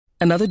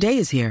Another day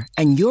is here,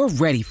 and you're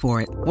ready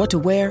for it. What to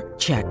wear?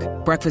 Check.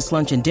 Breakfast,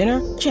 lunch, and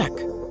dinner? Check.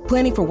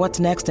 Planning for what's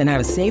next and how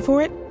to save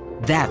for it?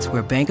 That's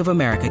where Bank of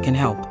America can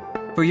help.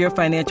 For your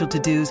financial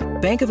to-dos,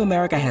 Bank of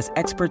America has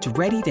experts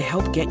ready to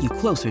help get you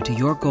closer to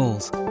your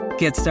goals.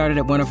 Get started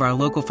at one of our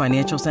local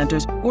financial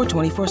centers or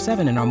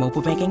 24/7 in our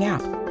mobile banking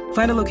app.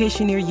 Find a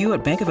location near you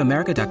at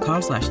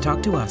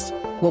bankofamerica.com/talktous.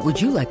 What would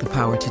you like the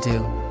power to do?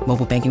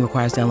 Mobile banking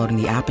requires downloading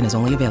the app and is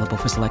only available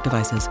for select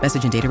devices.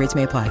 Message and data rates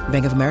may apply.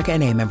 Bank of America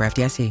N.A., member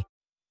FDIC.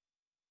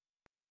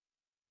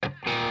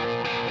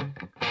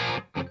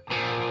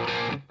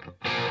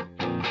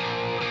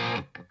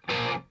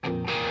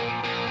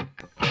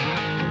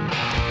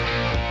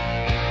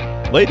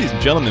 Ladies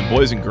and gentlemen,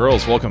 boys and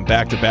girls, welcome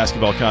back to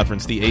Basketball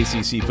Conference, the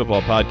ACC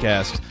Football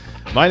Podcast.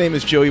 My name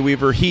is Joey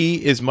Weaver.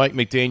 He is Mike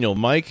McDaniel.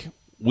 Mike,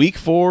 Week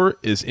 4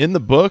 is in the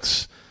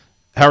books.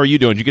 How are you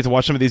doing? Did you get to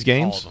watch some of these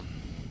games? All of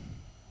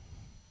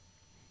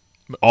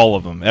them. All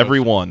of them. Every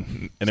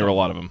one. And there were a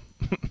lot of them.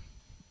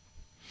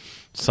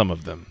 Some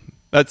of them.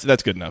 That's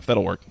good enough.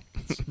 That'll work.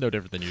 It's no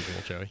different than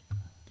usual, Joey.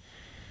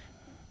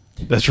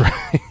 That's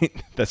right.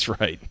 That's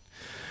right.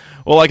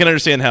 Well, I can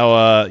understand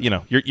how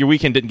your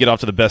weekend didn't get off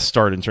to the best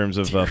start in terms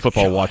of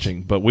football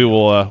watching, but we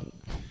will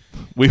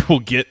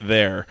get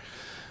there.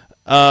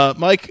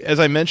 Mike, as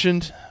I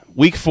mentioned,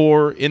 Week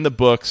 4 in the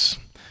books,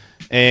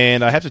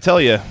 and I have to tell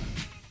you,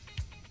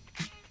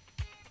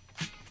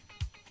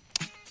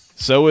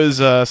 so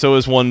is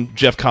one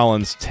Jeff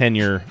Collins'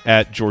 tenure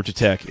at Georgia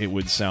Tech. It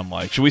would sound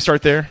like. Should we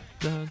start there?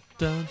 Dun,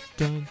 dun,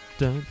 dun,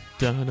 dun,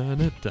 dun,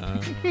 dun,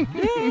 dun.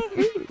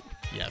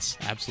 Yes,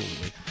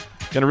 absolutely.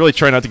 Going to really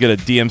try not to get a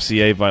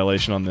DMCA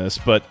violation on this,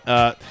 but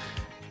Mike,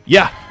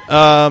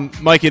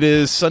 it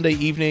is Sunday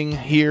evening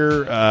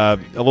here, a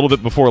little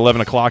bit before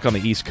 11 o'clock on the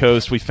East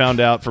Coast. We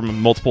found out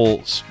from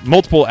multiple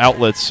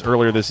outlets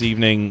earlier this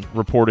evening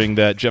reporting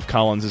that Jeff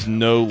Collins is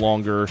no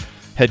longer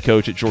head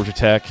coach at Georgia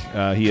Tech.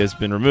 He has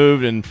been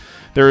removed, and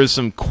there is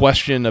some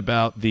question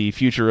about the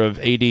future of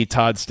AD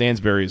Todd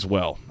Stansbury as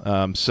well.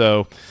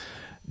 So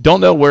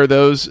don't know where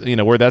that's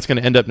going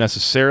to end up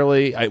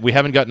necessarily. We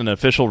haven't gotten an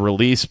official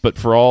release, but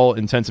for all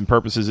intents and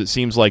purposes, it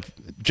seems like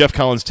Jeff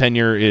Collins'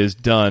 tenure is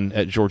done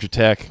at Georgia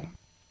Tech.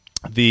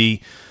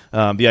 The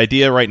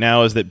idea right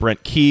now is that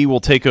Brent Key will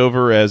take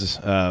over as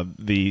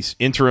the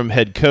interim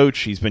head coach.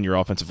 He's been your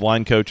offensive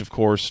line coach, of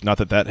course. Not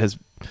that has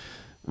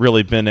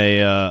really been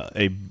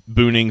a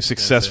booming,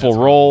 successful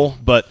role,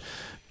 but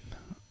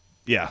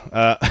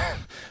yeah.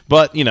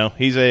 But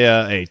he's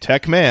a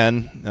Tech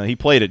man. He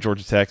played at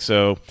Georgia Tech,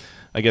 so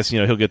I guess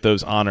he'll get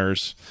those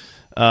honors.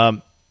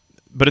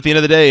 But at the end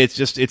of the day,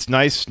 it's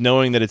nice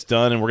knowing that it's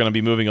done and we're going to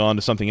be moving on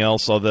to something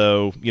else.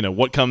 Although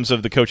what comes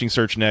of the coaching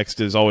search next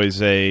is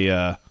always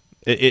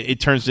it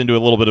turns into a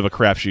little bit of a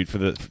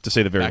crapshoot to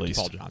say the very Back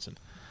least. To Paul Johnson.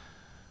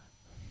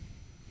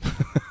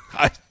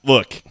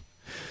 Look,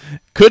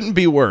 couldn't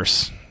be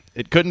worse.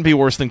 It couldn't be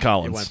worse than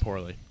Collins. It went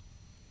poorly.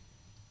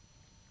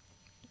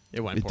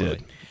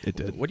 It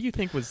did. What do you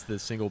think was the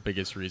single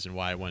biggest reason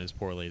why it went as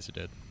poorly as it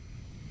did?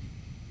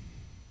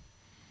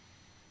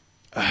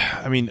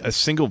 I mean, a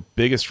single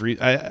biggest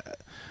reason.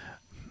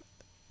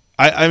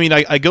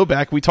 I go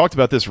back. We talked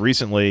about this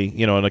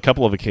recently, on a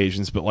couple of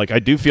occasions, but I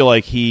do feel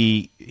like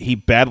he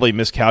badly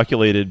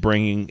miscalculated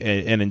bringing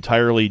an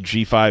entirely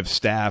G5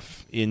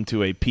 staff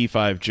into a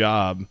P5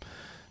 job,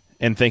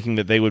 and thinking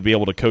that they would be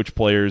able to coach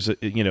players,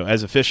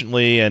 as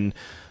efficiently and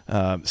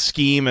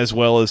scheme as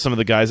well as some of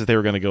the guys that they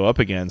were going to go up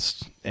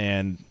against.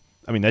 And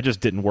I mean, that just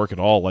didn't work at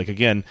all.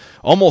 Again,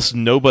 almost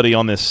nobody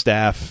on this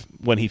staff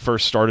when he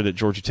first started at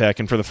Georgia Tech,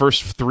 and for the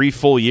first 3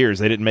 full years,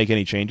 they didn't make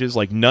any changes.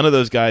 None of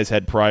those guys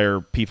had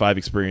prior P5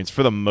 experience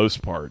for the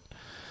most part.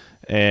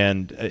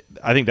 And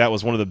I think that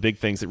was one of the big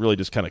things that really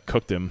just kind of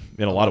cooked him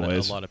in a lot of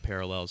ways. A lot of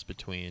parallels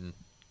between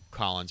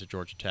Collins at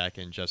Georgia Tech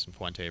and Justin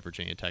Fuente at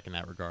Virginia Tech in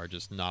that regard.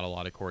 Just not a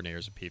lot of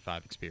coordinators with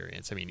P5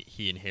 experience. I mean,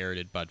 he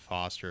inherited Bud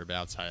Foster, but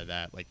outside of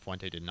that,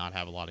 Fuente did not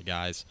have a lot of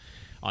guys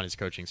on his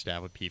coaching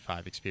staff with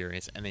P5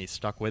 experience, and they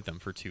stuck with him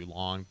for too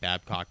long.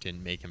 Babcock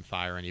didn't make him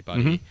fire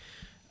anybody. Mm-hmm.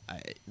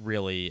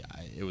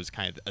 It was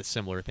kind of a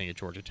similar thing at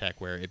Georgia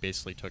Tech, where it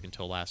basically took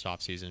until last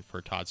offseason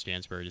for Todd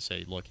Stansbury to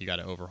say, look, you got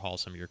to overhaul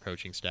some of your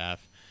coaching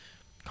staff.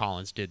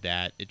 Collins did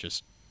that. It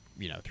just,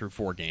 through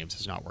 4 games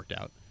has not worked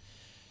out.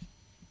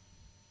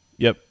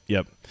 Yep.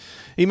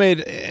 He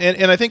made,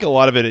 and I think a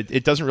lot of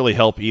it doesn't really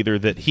help either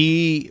that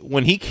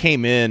when he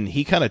came in,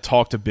 he kind of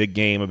talked a big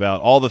game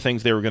about all the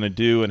things they were going to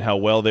do and how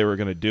well they were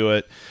going to do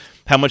it,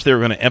 how much they were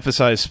going to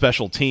emphasize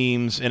special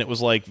teams. And it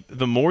was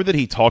the more that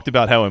he talked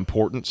about how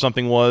important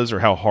something was or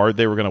how hard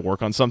they were going to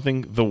work on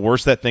something, the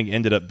worse that thing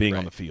ended up being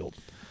on the field.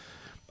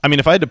 I mean,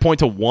 if I had to point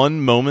to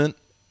one moment,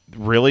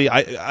 really,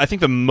 I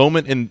think the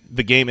moment in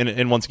the game,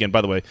 and once again,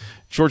 by the way,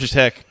 Georgia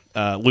Tech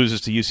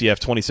loses to UCF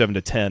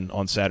 27-10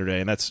 on Saturday,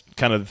 and that's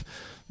kind of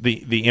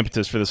the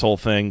impetus for this whole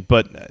thing.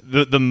 But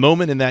the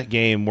moment in that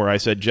game where I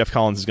said Jeff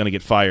Collins is going to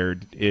get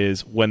fired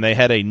is when they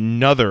had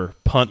another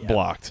punt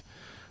blocked.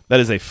 That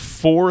is the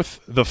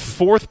fourth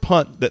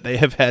punt that they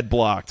have had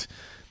blocked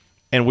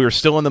and we're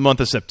still in the month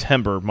of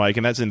September, Mike,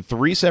 and that's in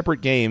 3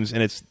 separate games,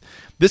 and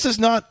this is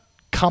not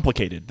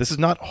complicated. This is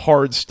not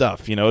hard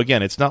stuff.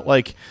 Again, it's not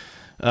like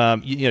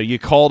you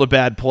called a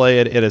bad play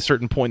at a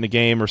certain point in the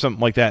game or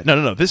something like that.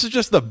 No. This is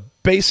just the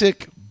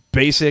basic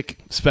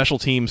special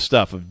team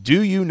stuff of,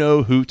 do you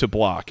know who to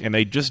block? And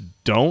they just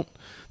don't.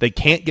 They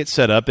can't get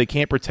set up. They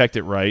can't protect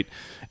it right.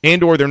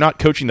 And or they're not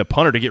coaching the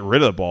punter to get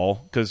rid of the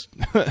ball, because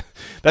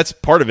that's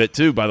part of it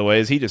too, by the way,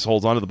 is he just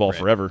holds onto the ball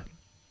forever.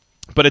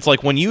 But it's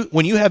like when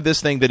you have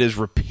this thing that is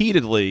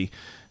repeatedly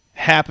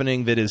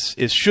happening, that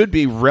should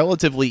be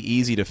relatively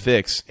easy to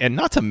fix, and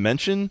not to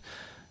mention,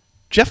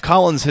 Jeff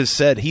Collins has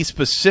said he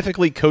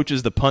specifically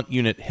coaches the punt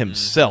unit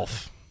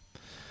himself.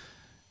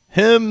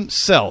 And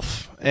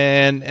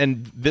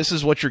this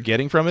is what you're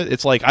getting from it.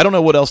 It's like, I don't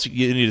know what else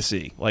you need to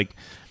see. Like,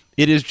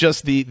 it is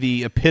just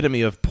the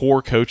epitome of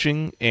poor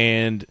coaching,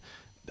 and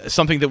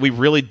something that we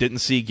really didn't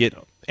see get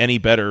any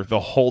better the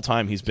whole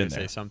time he's been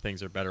there. Some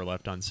things are better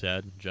left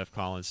unsaid. Jeff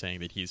Collins saying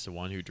that he's the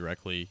one who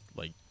directly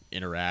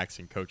interacts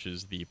and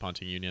coaches the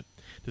punting unit.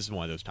 This is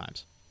one of those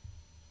times.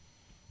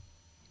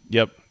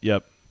 Yep.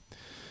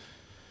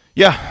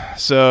 Yeah,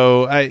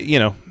 so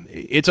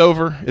it's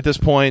over at this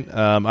point.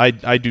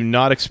 I do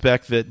not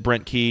expect that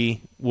Brent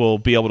Key will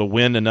be able to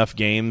win enough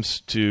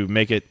games to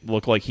make it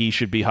look like he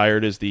should be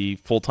hired as the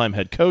full-time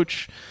head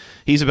coach.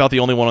 He's about the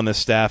only one on this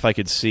staff I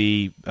could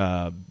see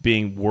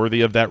being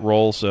worthy of that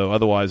role. So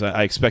otherwise,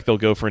 I expect they'll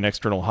go for an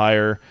external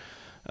hire.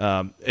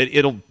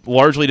 It'll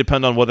largely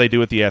depend on what they do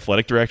with the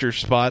athletic director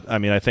spot. I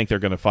mean, I think they're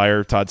going to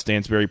fire Todd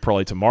Stansberry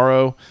probably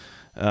tomorrow.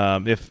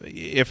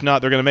 If not,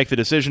 they're going to make the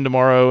decision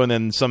tomorrow, and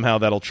then somehow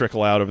that'll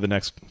trickle out over the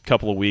next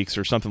couple of weeks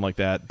or something like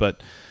that.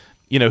 But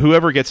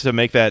whoever gets to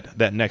make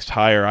that next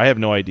hire, I have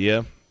no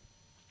idea.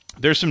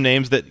 There's some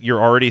names that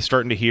you're already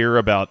starting to hear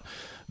about.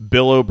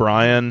 Bill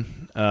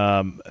O'Brien,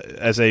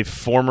 as a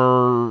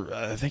former,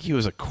 I think he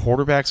was a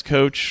quarterbacks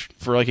coach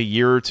for like a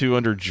year or two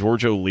under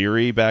George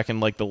O'Leary back in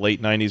like the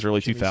late 90s,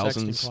 early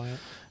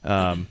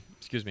 2000s.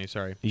 Excuse me,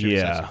 sorry.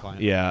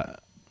 Yeah.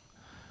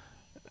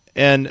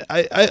 And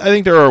I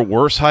think there are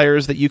worse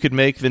hires that you could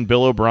make than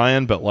Bill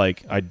O'Brien, but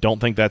I don't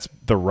think that's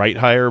the right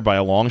hire by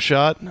a long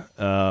shot.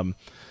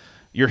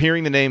 You're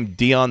hearing the name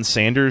Deion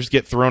Sanders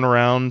get thrown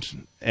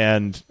around,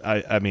 and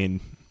I mean,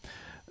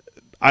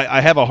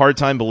 I have a hard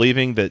time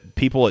believing that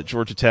people at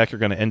Georgia Tech are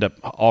going to end up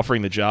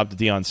offering the job to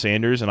Deion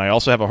Sanders, and I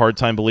also have a hard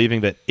time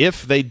believing that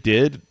if they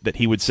did, that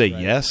he would say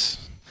yes.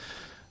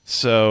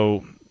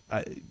 So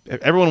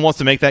everyone wants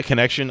to make that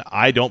connection.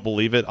 I don't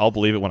believe it. I'll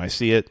believe it when I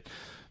see it.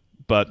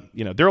 But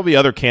there will be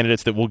other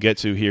candidates that we'll get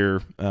to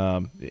here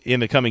in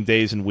the coming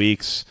days and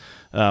weeks.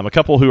 A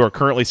couple who are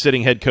currently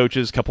sitting head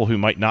coaches, a couple who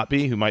might not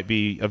be, who might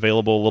be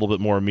available a little bit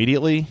more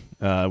immediately.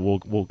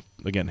 We'll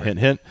again,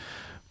 hint.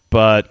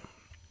 But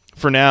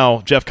for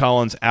now, Jeff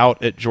Collins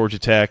out at Georgia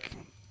Tech.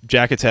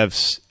 Jackets have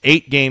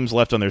 8 games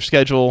left on their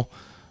schedule.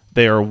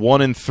 They are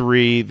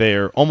 1-3. They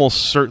are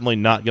almost certainly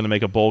not going to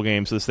make a bowl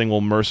game, so this thing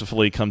will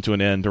mercifully come to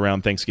an end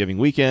around Thanksgiving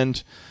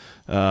weekend,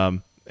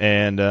 and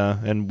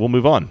we'll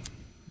move on.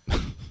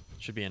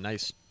 Should be a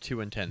nice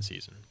 2-10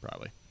 season,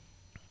 probably.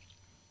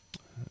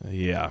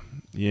 Yeah.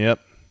 Yep.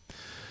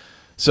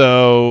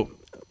 So,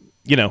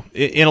 in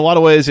a lot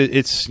of ways,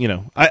 it's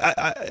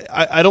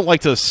I don't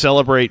like to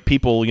celebrate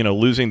people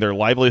losing their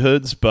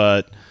livelihoods,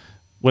 but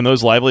when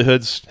those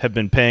livelihoods have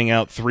been paying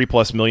out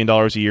 $3+ million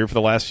a year for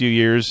the last few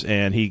years,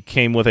 and he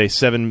came with a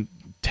 $10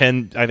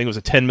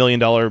 million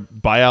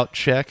buyout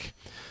check,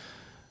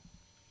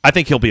 I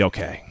think he'll be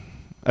okay.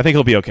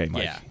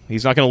 Mike. Yeah.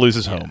 He's not going to lose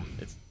his home.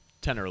 It's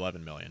 10 or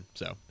 11 million,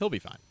 so he'll be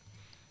fine.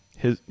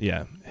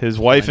 His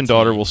wife and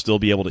daughter will still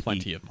be able to eat.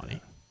 Plenty of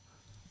money.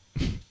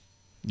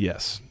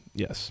 Yes.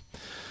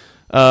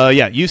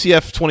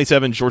 UCF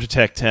 27, Georgia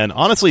Tech 10.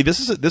 Honestly,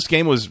 this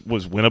game was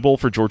winnable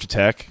for Georgia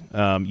Tech.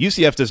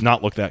 UCF does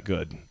not look that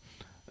good.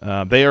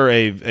 They are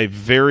a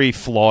very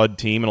flawed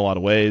team in a lot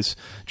of ways.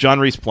 John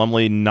Reese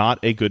Plumlee, not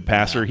a good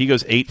passer. He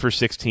goes 8 for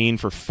 16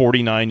 for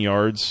 49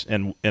 yards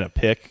and a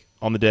pick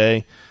on the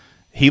day.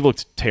 He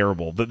looked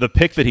terrible. The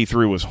pick that he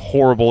threw was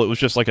horrible. It was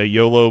just like a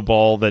YOLO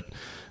ball that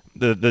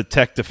the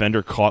Tech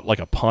defender caught like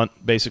a punt,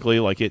 basically.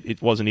 Like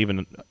it wasn't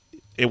even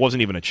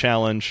a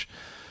challenge.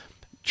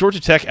 Georgia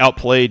Tech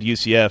outplayed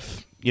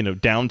UCF,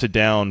 down to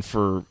down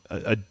for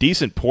a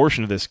decent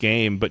portion of this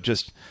game, but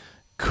just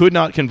could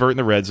not convert in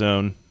the red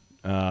zone.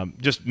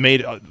 Just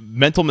made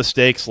mental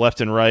mistakes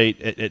left and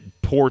right at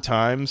poor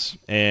times,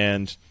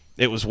 and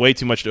it was way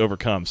too much to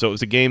overcome. So it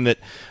was a game that,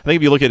 I think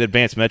if you look at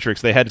advanced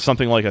metrics, they had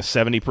something like a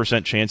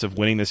 70% chance of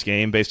winning this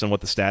game based on what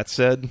the stats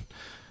said,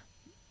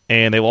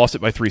 and they lost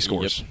it by 3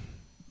 scores. Yep.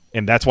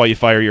 And that's why you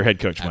fire your head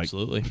coach, Mike.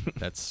 Absolutely.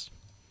 That's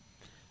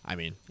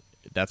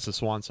the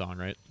swan song,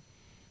 right?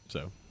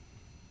 So.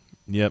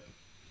 Yep.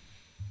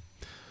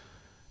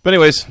 But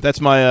anyways, that's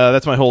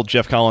my whole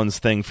Jeff Collins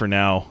thing for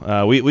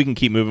now. We can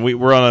keep moving.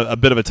 We're on a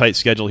bit of a tight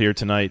schedule here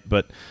tonight,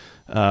 but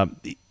at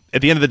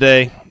the end of the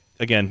day,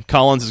 again,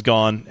 Collins is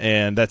gone,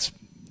 and that's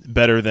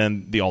better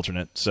than the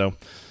alternate. So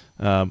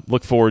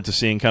look forward to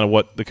seeing kind of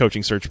what the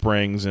coaching search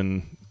brings,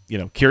 and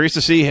curious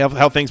to see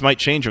how things might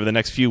change over the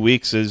next few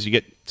weeks as you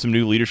get some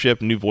new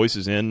leadership, new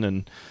voices in,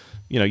 and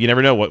you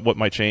never know what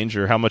might change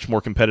or how much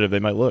more competitive they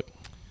might look.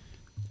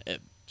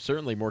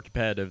 Certainly more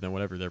competitive than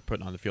whatever they're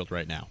putting on the field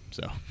right now.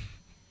 So,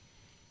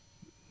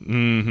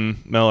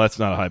 no, that's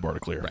not a high bar to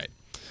clear. Right.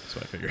 That's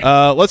what I figured.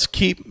 Let's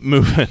keep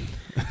moving.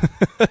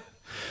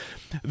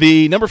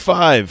 The number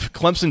 5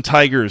 Clemson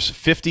Tigers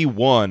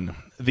 51.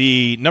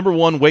 The number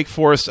 1 Wake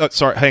Forest.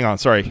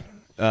 Sorry.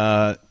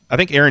 I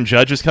think Aaron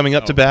Judge is coming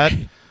up to bat.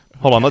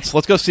 Hold on. Let's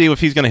go see if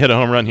he's going to hit a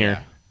home run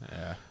here.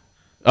 Yeah.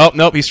 Oh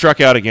nope, he struck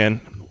out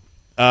again.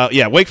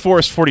 Wake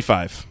Forest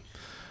 45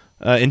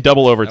 in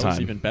double overtime. That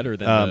was even better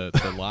than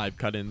the live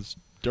cut-ins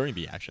during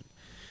the action.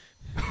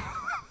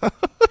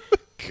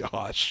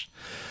 Gosh.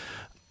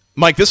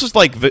 Mike, this was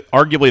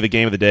arguably the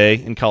game of the day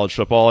in college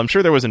football. I'm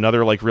sure there was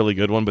another really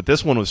good one, but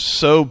this one was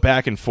so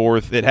back and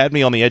forth. It had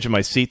me on the edge of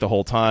my seat the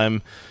whole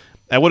time.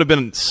 I would have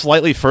been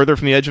slightly further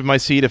from the edge of my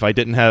seat if I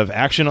didn't have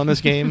action on this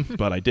game,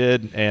 but I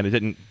did, and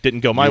it didn't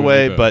go my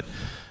way. But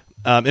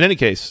in any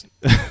case,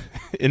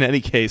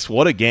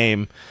 what a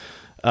game!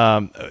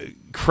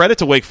 Credit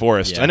to Wake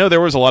Forest. Yeah. I know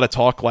there was a lot of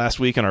talk last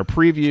week in our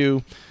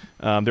preview.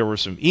 There were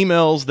some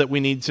emails that we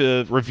need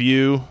to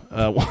review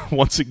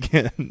once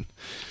again.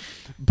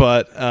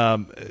 But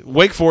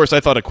Wake Forest, I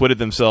thought, acquitted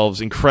themselves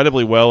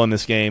incredibly well in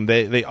this game.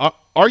 They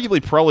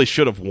arguably probably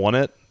should have won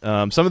it.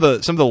 Some of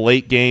the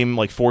late game,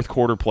 fourth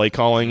quarter play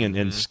calling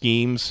and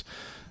schemes,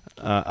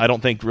 I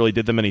don't think really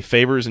did them any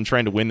favors in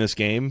trying to win this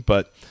game.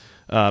 But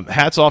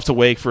hats off to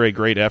Wake for a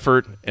great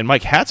effort, and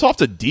Mike, hats off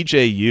to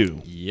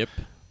DJU. Yep.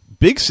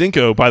 Big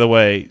Cinco, by the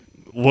way,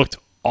 looked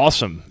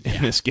awesome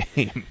in this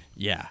game.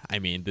 Yeah, I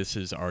mean, this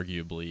is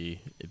arguably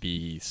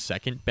the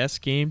second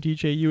best game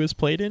DJU has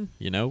played in,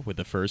 with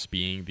the first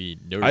being the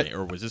Notre Dame,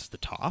 or was this the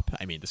top?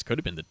 I mean, this could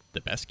have been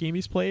the best game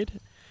he's played.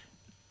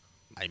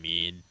 I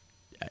mean,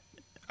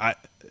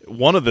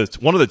 one of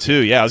the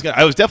two. Yeah,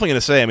 I was definitely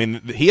going to say. I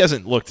mean, he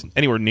hasn't looked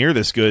anywhere near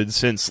this good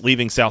since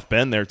leaving South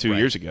Bend there 2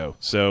 years ago.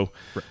 So,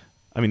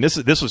 I mean, this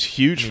was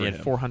huge for him. He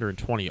had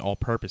 420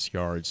 all-purpose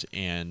yards,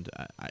 and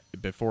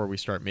before we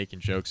start making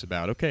jokes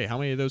about, okay, how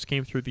many of those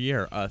came through the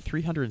air?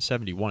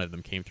 371 of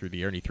them came through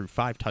the air, and he threw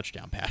 5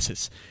 touchdown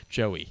passes.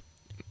 Joey.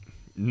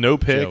 No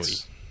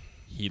picks. Joey,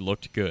 he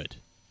looked good.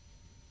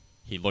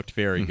 He looked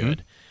very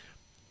good.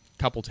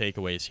 Couple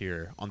takeaways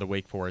here on the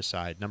Wake Forest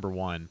side. Number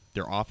 1,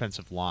 their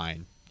offensive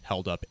line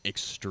held up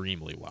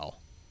extremely well.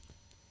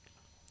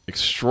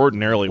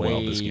 Extraordinarily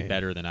well this Way game.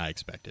 better than I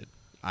expected.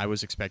 I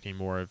was expecting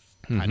more of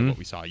kind of what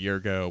we saw a year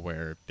ago,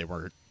 where they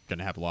were going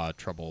to have a lot of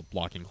trouble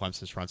blocking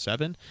Clemson's front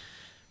seven.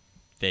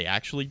 They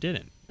actually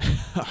didn't.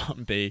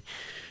 They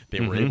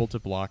were able to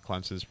block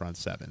Clemson's front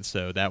seven,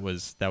 so that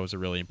was a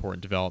really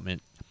important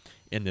development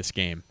in this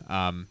game.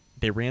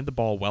 They ran the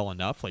ball well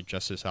enough, like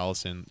Justice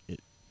Allison,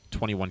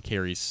 21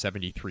 carries,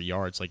 73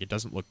 yards. It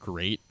doesn't look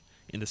great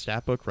in the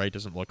stat book, right? It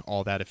doesn't look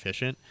all that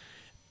efficient,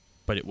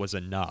 but it was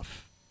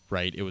enough.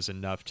 Right, it was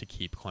enough to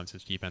keep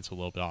Clemson's defense a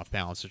little bit off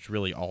balance. It's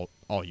really all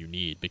you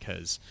need,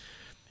 because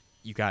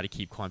you got to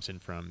keep Clemson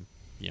from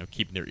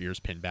keeping their ears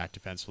pinned back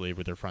defensively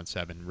with their front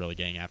seven, really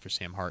getting after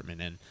Sam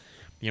Hartman. And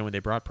when they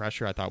brought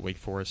pressure, I thought Wake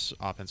Forest's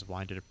offensive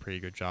line did a pretty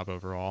good job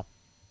overall.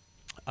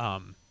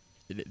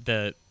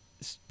 The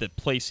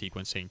play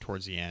sequencing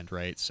towards the end,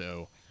 right?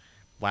 So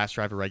last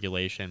drive of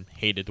regulation,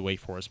 hated the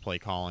Wake Forest play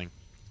calling.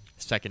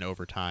 Second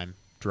overtime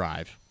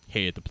drive,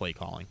 hated the play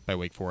calling by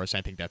Wake Forest. I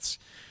think that's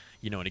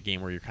in a game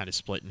where you're kind of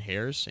splitting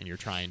hairs and you're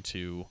trying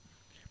to,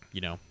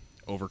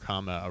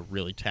 overcome a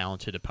really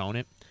talented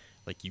opponent,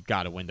 you've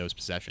got to win those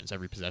possessions.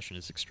 Every possession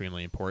is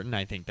extremely important.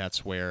 I think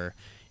that's where,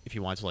 if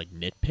you want to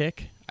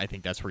nitpick, I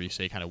think that's where you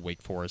say kind of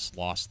Wake Forest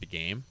lost the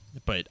game.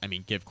 But, I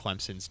mean, give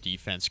Clemson's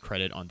defense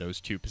credit on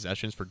those 2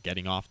 possessions for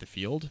getting off the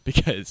field,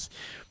 because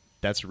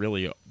that's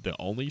really the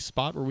only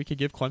spot where we could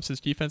give Clemson's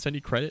defense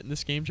any credit in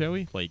this game,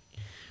 Joey.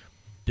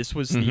 This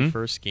was the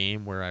first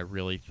game where I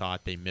really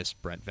thought they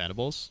missed Brent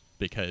Venables,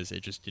 because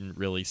it just didn't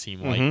really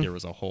seem like there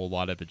was a whole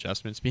lot of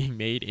adjustments being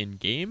made in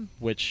game,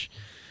 which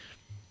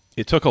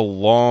it took a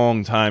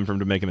long time for him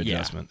to make an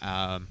adjustment.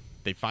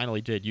 They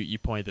finally did. You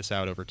pointed this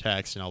out over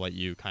text, and I'll let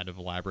you kind of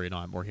elaborate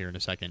on it more here in a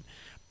second.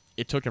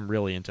 It took him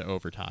really into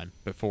overtime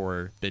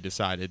before they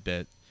decided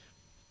that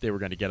they were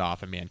going to get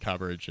off of man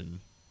coverage and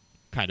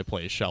kind of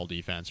play a shell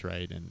defense,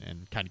 right,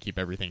 and kind of keep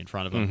everything in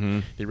front of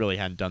them. They really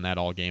hadn't done that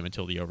all game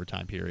until the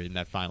overtime period, and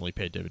that finally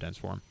paid dividends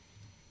for them.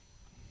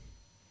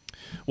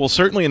 Well,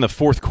 certainly in the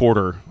fourth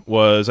quarter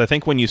was, I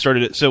think, when you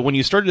started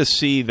to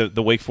see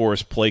the Wake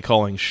Forest play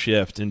calling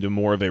shift into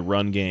more of a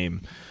run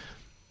game.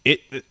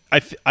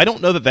 I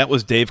don't know that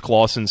was Dave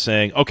Clawson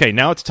saying, okay,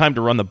 now it's time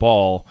to run the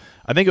ball.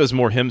 I think it was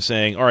more him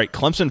saying, all right,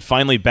 Clemson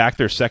finally backed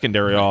their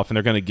secondary off, and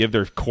they're going to give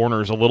their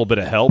corners a little bit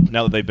of help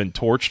now that they've been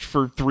torched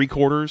for 3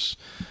 quarters.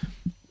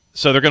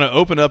 So they're going to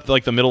open up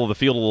the middle of the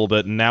field a little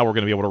bit, and now we're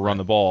going to be able to run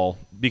the ball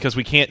because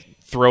we can't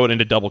throw it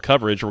into double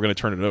coverage. We're going to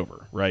turn it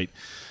over, right?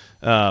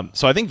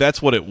 So I think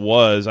that's what it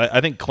was.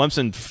 I think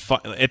Clemson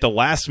at the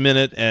last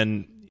minute,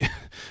 and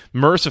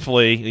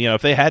mercifully,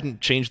 if they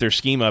hadn't changed their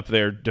scheme up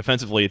there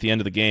defensively at the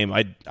end of the game,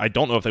 I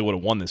don't know if they would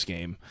have won this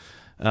game.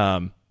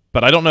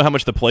 But I don't know how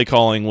much the play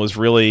calling was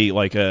really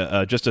like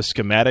just a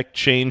schematic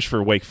change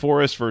for Wake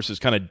Forest versus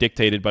kind of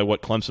dictated by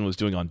what Clemson was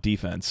doing on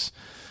defense.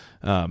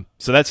 So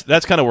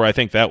that's kind of where I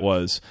think that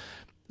was.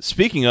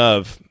 Speaking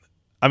of,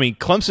 I mean,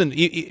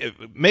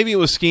 Clemson, maybe it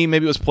was scheme,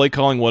 maybe it was play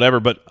calling, whatever,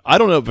 but I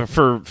don't know.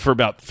 For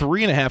about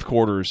 3.5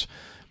 quarters,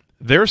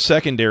 their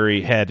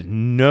secondary had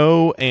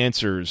no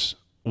answers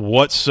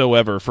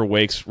whatsoever for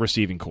Wake's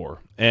receiving core.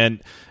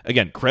 And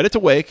again, credit to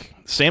Wake.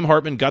 Sam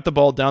Hartman got the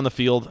ball down the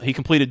field. He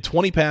completed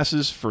 20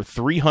 passes for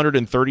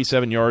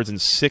 337 yards and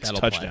 6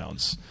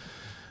 touchdowns.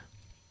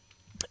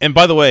 And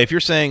by the way, if you're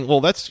saying, well,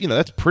 that's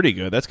pretty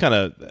good. That's kind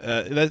of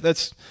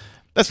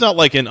that's not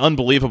like an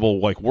unbelievable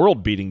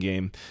world-beating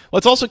game.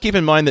 Let's also keep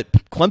in mind that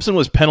Clemson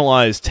was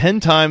penalized 10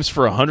 times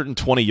for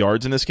 120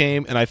 yards in this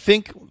game, and I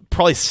think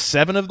probably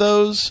 7 of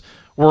those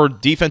were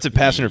defensive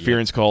pass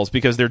interference calls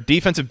because their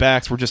defensive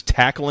backs were just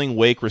tackling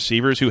Wake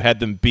receivers who had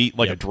them beat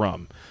like a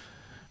drum.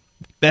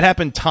 That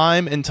happened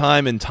time and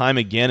time and time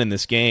again in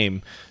this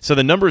game. So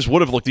the numbers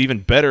would have looked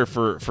even better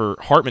for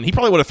Hartman. He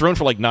probably would have thrown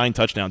for 9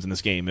 touchdowns in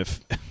this game if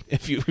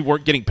you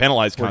weren't getting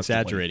penalized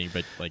constantly. We're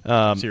exaggerating,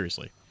 but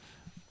seriously.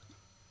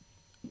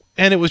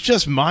 And it was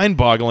just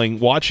mind-boggling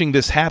watching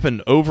this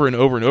happen over and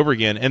over and over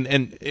again.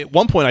 And at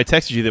one point I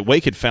texted you that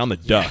Wake had found the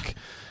duck.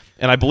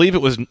 And I believe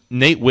it was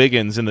Nate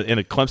Wiggins in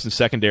a Clemson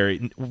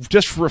secondary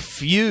just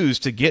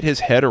refused to get his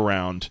head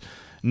around.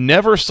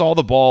 Never saw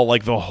the ball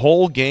the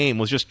whole game.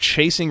 Was just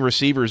chasing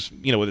receivers,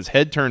 with his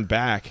head turned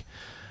back.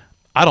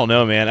 I don't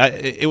know, man.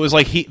 It was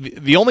like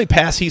the only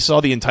pass he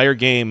saw the entire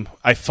game,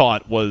 I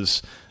thought,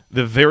 was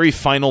the very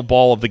final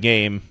ball of the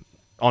game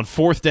on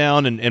 4th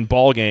down and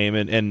ball game,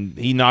 and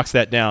he knocks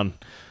that down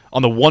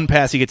on the one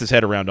pass he gets his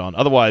head around on.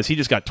 Otherwise, he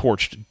just got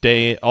torched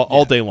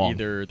all day long.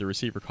 Either the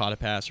receiver caught a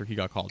pass or he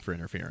got called for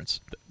interference.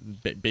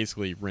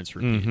 Basically, rinse,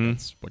 repeat. Mm-hmm.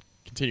 That's what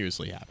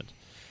continuously happened.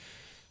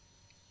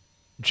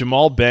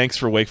 Jamal Banks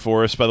for Wake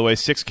Forest, by the way,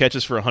 6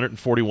 catches for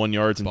 141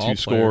 yards and 2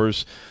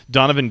 scores.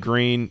 Donovan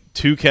Green,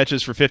 2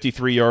 catches for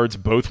 53 yards.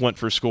 Both went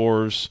for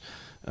scores.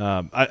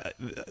 I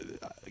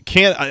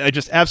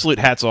just absolute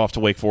hats off to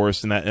Wake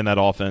Forest in that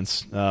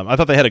offense. I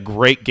thought they had a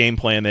great game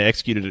plan. They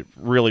executed it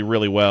really,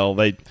 really well.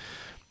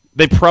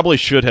 They probably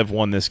should have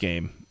won this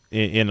game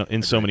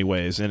in so many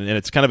ways, and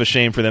it's kind of a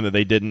shame for them that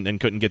they didn't and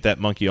couldn't get that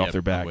monkey off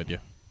their back. I'm with you.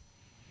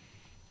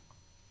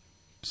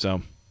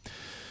 So,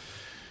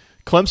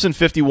 Clemson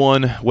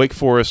 51, Wake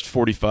Forest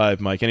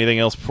 45. Mike, anything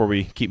else before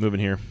we keep moving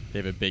here? They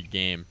have a big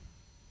game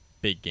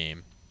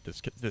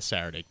this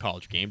Saturday.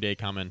 College game day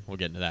coming. We'll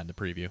get into that in the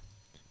preview.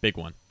 Big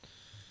one.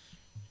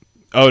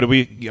 Oh, are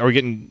we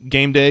getting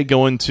game day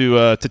going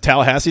to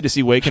Tallahassee to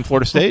see Wake and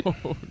Florida State?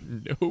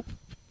 Nope.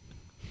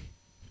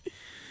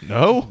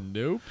 No?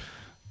 Nope.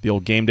 The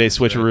old game day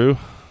switcheroo?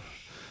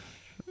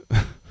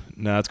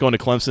 No, it's going to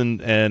Clemson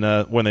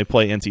and when they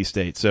play NC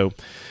State. So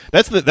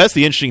that's the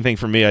interesting thing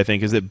for me, I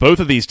think, is that both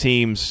of these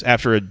teams,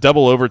 after a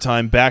double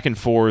overtime, back and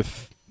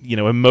forth,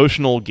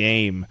 emotional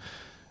game,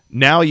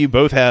 now you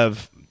both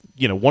have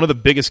one of the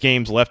biggest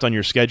games left on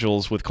your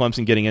schedules with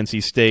Clemson getting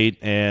NC State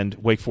and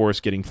Wake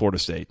Forest getting Florida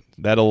State.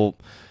 I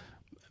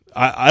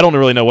don't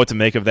really know what to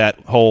make of that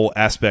whole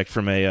aspect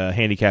from a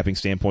handicapping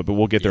standpoint, but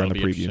we'll get there in the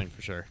preview.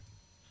 For sure.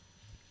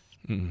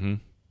 Mm-hmm.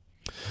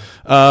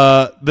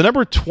 The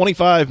number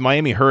 25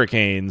 Miami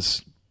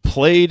Hurricanes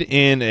played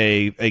in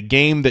a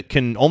game that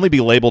can only be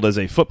labeled as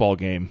a football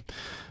game.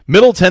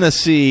 Middle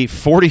Tennessee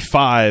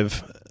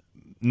 45,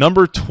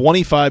 number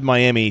 25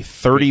 Miami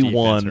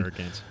 31.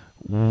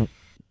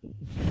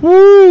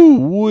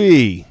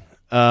 Woo-wee.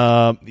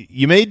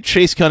 You made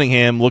Chase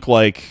Cunningham look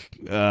like,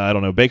 I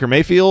don't know, Baker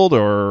Mayfield,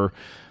 or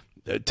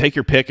take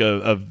your pick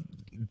of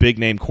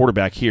big-name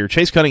quarterback here.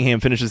 Chase Cunningham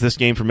finishes this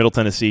game for Middle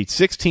Tennessee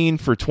 16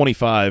 for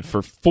 25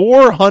 for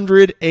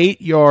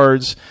 408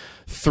 yards,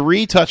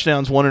 3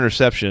 touchdowns, 1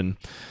 interception.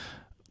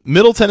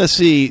 Middle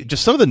Tennessee,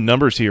 just some of the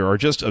numbers here are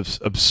just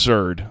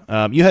absurd.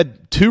 You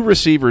had 2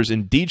 receivers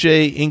in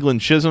DJ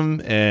England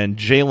Chisholm and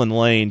Jalen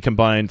Lane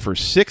combined for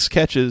 6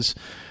 catches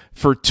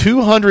for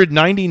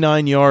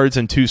 299 yards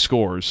and 2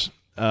 scores.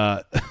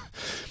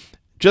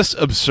 Just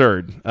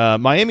absurd.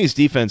 Miami's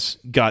defense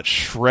got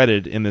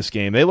shredded in this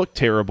game. They looked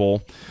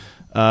terrible.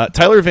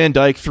 Tyler Van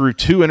Dyke threw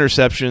 2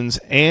 interceptions,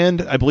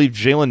 and I believe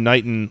Jalen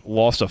Knighton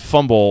lost a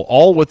fumble,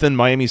 all within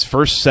Miami's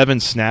first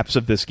 7 snaps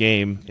of this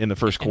game in the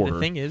first quarter. And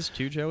the thing is,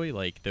 too, Joey,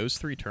 those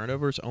 3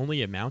 turnovers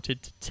only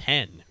amounted to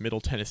 10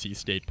 Middle Tennessee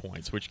State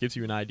points, which gives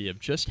you an idea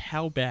of just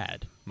how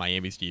bad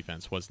Miami's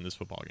defense was in this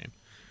football game.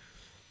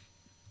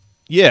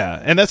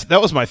 Yeah, and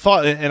that was my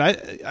thought, and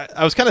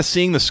I was kind of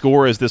seeing the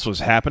score as this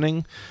was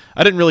happening.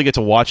 I didn't really get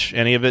to watch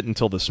any of it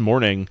until this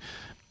morning,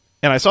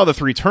 and I saw the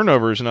 3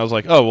 turnovers, and I was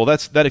like, oh, well,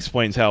 that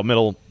explains how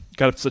Middle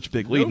got such a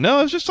big lead. Nope. No,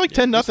 it was just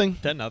 10-0.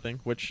 10-0,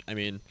 which, I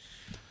mean,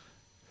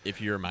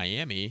 if you're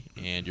Miami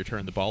and you're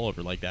turning the ball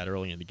over like that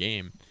early in the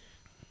game,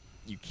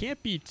 you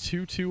can't be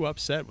too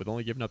upset with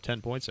only giving up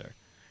 10 points there.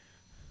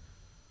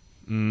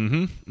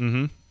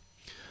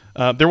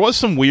 There was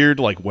some weird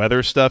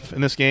weather stuff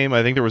in this game.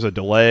 I think there was a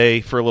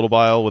delay for a little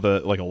while with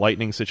a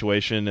lightning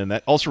situation, and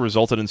that also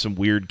resulted in some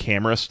weird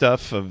camera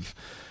stuff. Of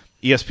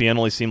ESPN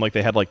only seemed like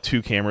they had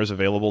 2 cameras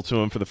available to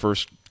them for the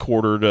first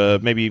quarter to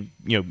maybe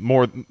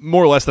more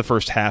or less the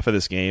first half of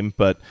this game.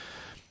 But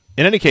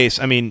in any case,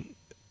 I mean,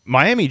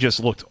 Miami just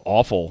looked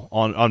awful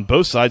on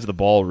both sides of the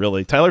ball.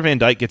 Really, Tyler Van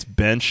Dyke gets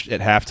benched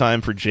at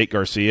halftime for Jake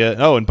Garcia.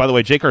 Oh, and by the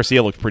way, Jake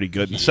Garcia looked pretty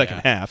good in the second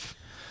half.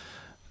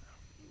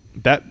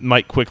 That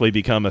might quickly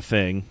become a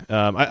thing.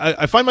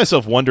 I find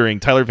myself wondering,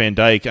 Tyler Van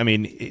Dyke, I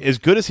mean, as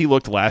good as he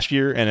looked last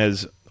year and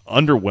as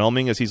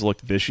underwhelming as he's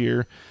looked this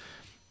year,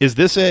 is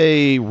this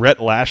a Rhett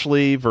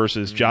Lashley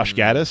versus Josh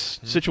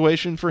Gaddis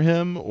situation for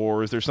him,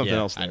 or is there something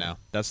else there? I know.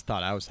 That's the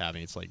thought I was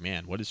having. It's like,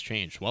 man, what has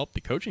changed? Well, the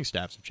coaching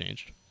staffs have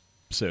changed.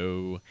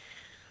 So,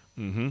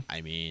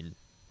 I mean,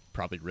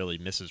 probably really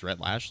misses Rhett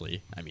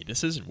Lashley. I mean,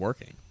 this isn't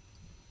working.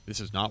 This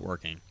is not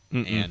working.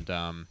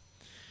 And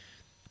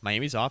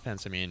Miami's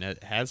offense, I mean,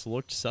 it has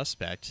looked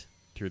suspect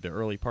through the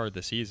early part of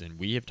the season.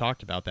 We have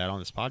talked about that on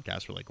this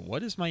podcast. We're like,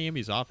 what is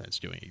Miami's offense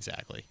doing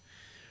exactly?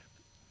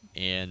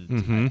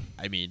 And,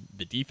 I mean,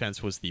 the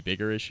defense was the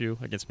bigger issue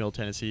against Middle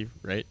Tennessee,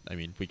 right? I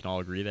mean, we can all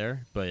agree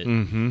there. But,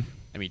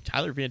 I mean,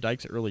 Tyler Van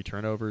Dyke's early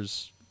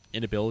turnovers,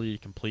 inability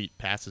to complete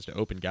passes to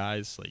open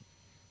guys,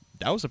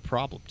 that was a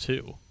problem,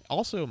 too.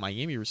 Also,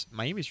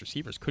 Miami's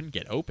receivers couldn't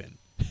get open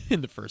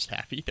in the first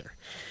half either.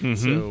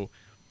 So,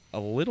 a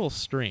little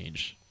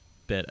strange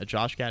that a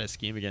Josh Gaddis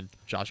scheme, again,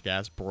 Josh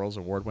Gaddis, Broyles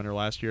Award winner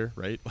last year,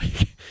 right?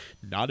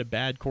 Not a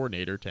bad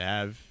coordinator to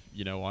have,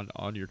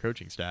 on your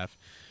coaching staff.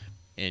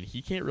 And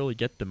he can't really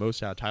get the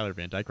most out of Tyler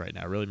Van Dyke right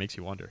now. It really makes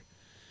you wonder.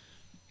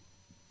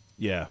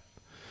 Yeah.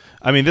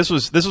 I mean, this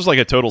was like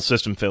a total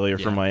system failure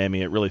for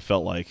Miami. It really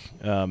felt like.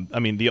 I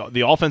mean,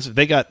 the offense,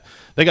 they got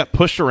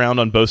pushed around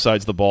on both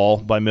sides of the ball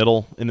by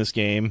Middle in this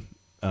game.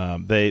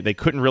 They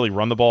couldn't really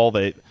run the ball.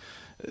 They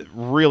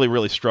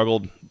really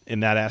struggled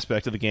in that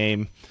aspect of the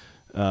game.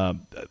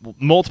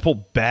 Multiple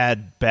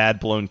bad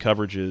blown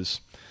coverages.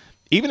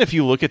 Even if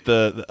you look at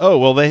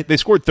they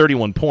scored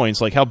 31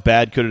 points. How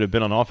bad could it have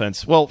been on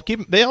offense? Well,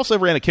 they also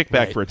ran a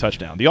kickback for a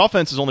touchdown. The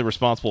offense is only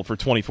responsible for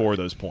 24 of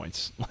those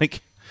points.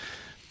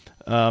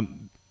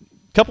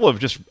 Couple of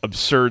just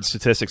absurd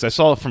statistics. I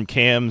saw from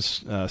Cam's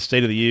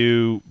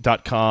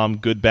stateoftheu.com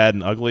good, bad,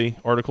 and ugly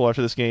article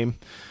after this game.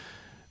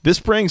 This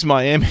brings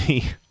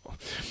Miami.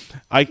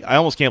 I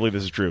almost can't believe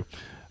this is true.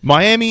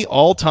 Miami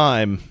all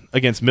time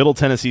against Middle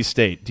Tennessee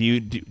State. Do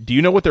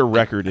you know what their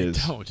record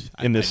is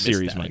in this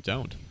series, Mike? I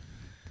don't.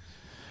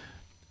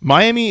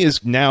 Miami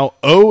is now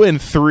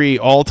 0-3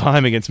 all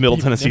time against Middle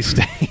Tennessee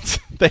State.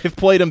 They've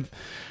played them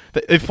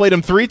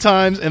 3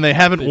 times and they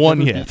haven't won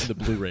yet. The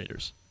Blue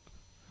Raiders.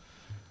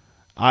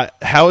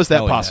 How is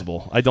that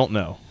possible? Yeah. I don't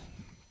know.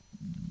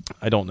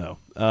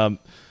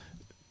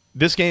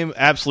 This game,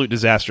 absolute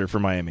disaster for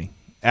Miami.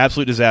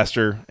 Absolute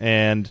disaster.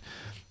 And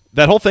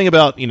that whole thing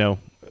about,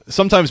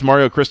 sometimes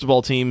Mario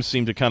Cristobal teams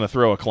seem to kind of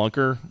throw a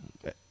clunker.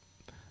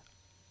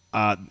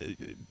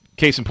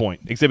 Case in point,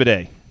 Exhibit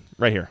A,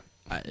 right here.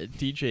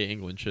 DJ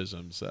England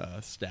Chisholm's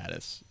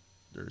stats,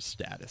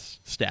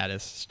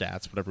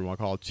 whatever you want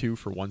to call it, 2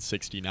 for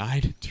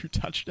 169, 2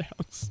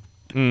 touchdowns.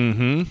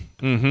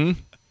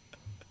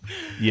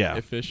 Yeah.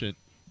 Efficient.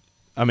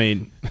 I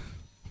mean,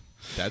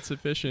 that's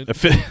efficient.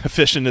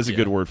 Efficient is a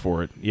good word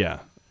for it. Yeah.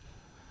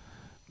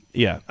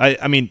 Yeah.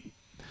 I mean,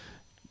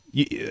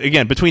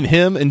 again, between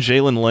him and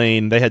Jalen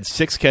Lane, they had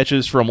 6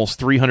 catches for almost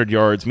 300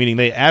 yards, meaning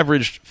they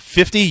averaged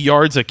 50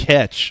 yards a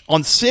catch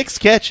on 6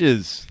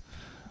 catches.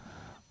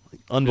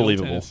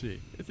 Unbelievable.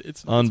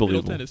 It's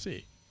unbelievable. Middle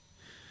Tennessee.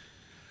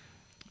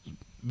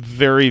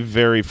 Very,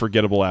 very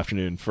forgettable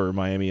afternoon for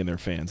Miami and their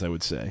fans, I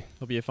would say.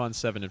 It'll be a fun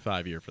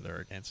 7-5 year for the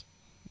Hurricanes.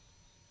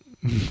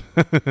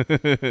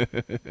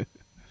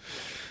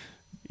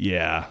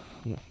 Yeah.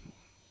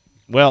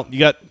 Well, you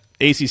got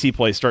ACC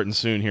play starting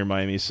soon here,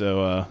 Miami.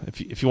 So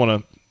if you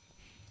want to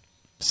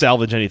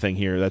salvage anything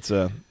here, that's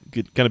going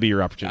to be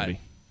your opportunity.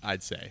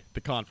 I'd say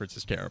the conference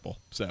is terrible.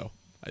 So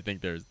I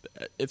think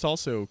it's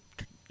also,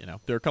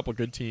 there are a couple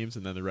good teams,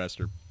 and then the rest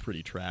are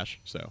pretty trash.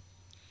 So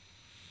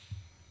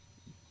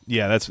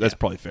yeah, that's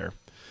probably fair.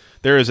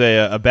 There is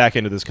a back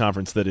end of this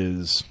conference that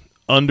is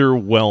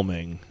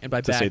underwhelming, and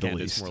by to back say the end,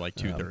 least. it's more like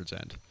 2/3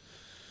 end.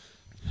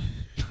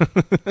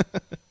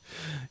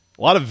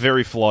 A lot of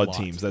very flawed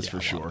teams, that's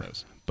for sure.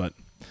 But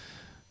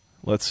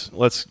let's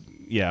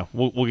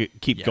we'll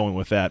keep going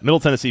with that. Middle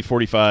Tennessee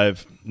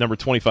 45, number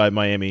 25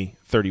 Miami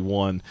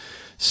 31.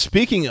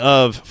 Speaking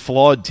of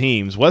flawed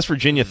teams, West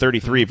Virginia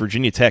 33,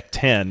 Virginia Tech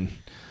 10.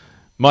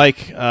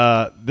 Mike,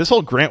 this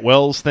whole Grant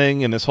Wells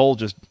thing and this whole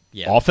just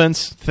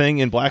offense thing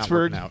in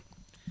Blacksburg,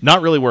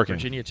 not really working.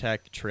 Virginia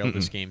Tech trailed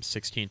this game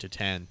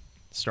 16-10.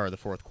 Start of the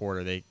fourth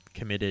quarter, they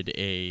committed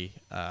a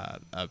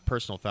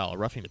personal foul, a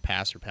roughing the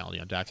passer penalty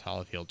on Dax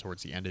Hollifield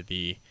towards the end of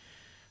the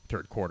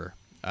third quarter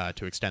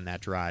to extend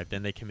that drive.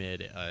 Then they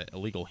committed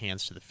illegal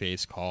hands to the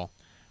face call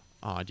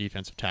on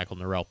defensive tackle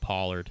Norrell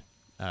Pollard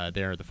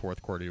there in the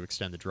fourth quarter to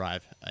extend the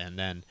drive. And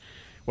then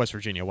West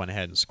Virginia went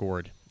ahead and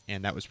scored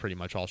and that was pretty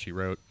much all she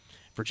wrote.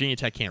 Virginia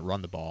Tech can't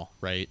run the ball,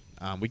 right?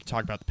 We can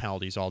talk about the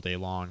penalties all day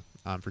long.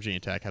 Virginia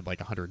Tech had like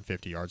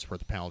 150 yards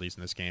worth of penalties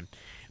in this game.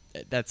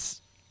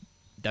 That's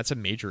a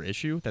major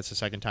issue. That's the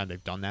second time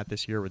they've done that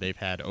this year, where they've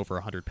had over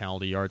 100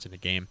 penalty yards in a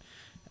game.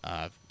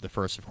 The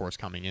first, of course,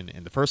 coming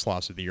in the first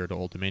loss of the year to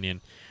Old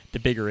Dominion. The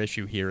bigger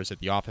issue here is that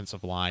the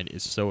offensive line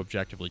is so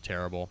objectively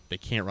terrible. They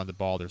can't run the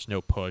ball. There's no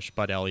push.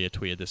 Bud Elliott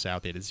tweeted this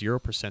out. They had a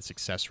 0%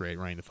 success rate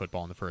running the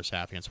football in the first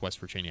half against West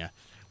Virginia.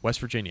 West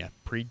Virginia,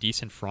 pretty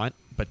decent front,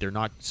 but they're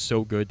not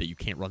so good that you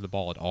can't run the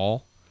ball at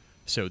all.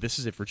 So this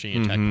is a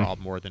Virginia Tech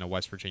problem more than a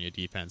West Virginia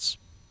defense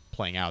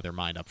playing out of their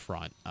mind up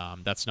front.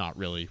 That's not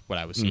really what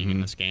I was seeing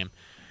in this game.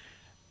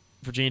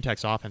 Virginia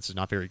Tech's offense is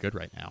not very good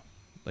right now.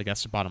 Like,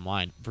 that's the bottom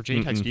line.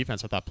 Virginia Tech's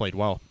defense, I thought, played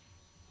well.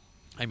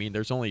 I mean,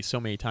 there's only so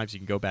many times you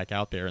can go back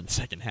out there in the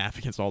second half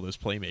against all those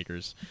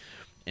playmakers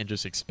and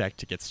just expect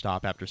to get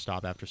stop after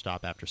stop after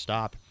stop after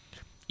stop.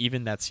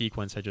 Even that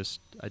sequence I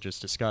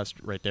just discussed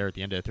right there at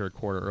the end of the third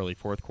quarter, early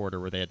fourth quarter,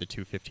 where they had the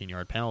two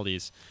 15-yard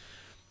penalties.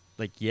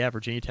 Like, yeah,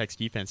 Virginia Tech's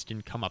defense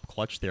didn't come up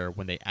clutch there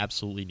when they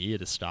absolutely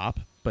needed a stop.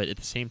 But at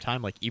the same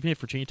time, like, even if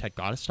Virginia Tech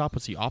got a stop,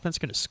 was the offense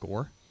going to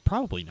score?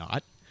 Probably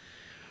not.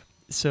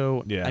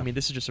 So, yeah. I mean,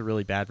 this is just a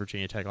really bad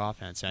Virginia Tech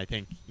offense. And I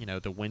think,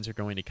 the wins are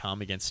going to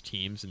come against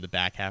teams in the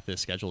back half of the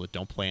schedule that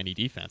don't play any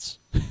defense.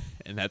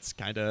 And that's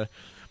kind of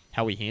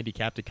how we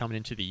handicapped it coming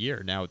into the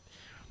year. Now,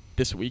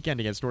 this weekend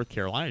against North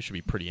Carolina should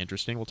be pretty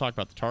interesting. We'll talk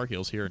about the Tar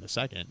Heels here in a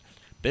second.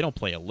 They don't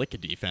play a lick of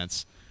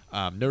defense.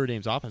 Notre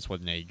Dame's offense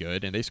wasn't any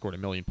good, and they scored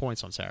 1 million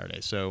points on Saturday.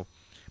 So,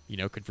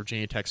 could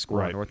Virginia Tech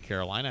score on North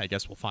Carolina? I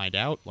guess we'll find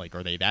out. Like,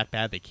 are they that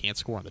bad they can't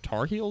score on the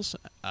Tar Heels?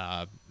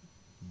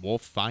 We'll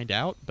find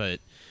out, but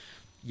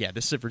yeah,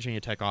 this is a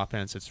Virginia Tech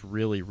offense. It's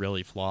really,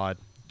 really flawed.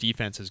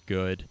 Defense is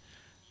good,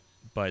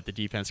 but the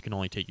defense can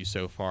only take you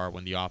so far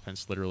when the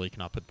offense literally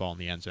cannot put the ball in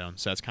the end zone.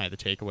 So that's kind of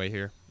the takeaway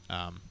here.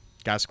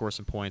 Got to score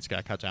some points, got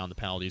to cut down the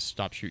penalties,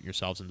 stop shooting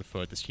yourselves in the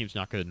foot. This team's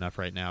not good enough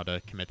right now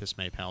to commit this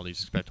many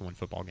penalties, expect to win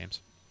football games.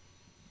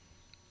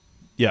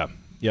 Yeah,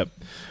 yep.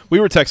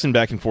 We were texting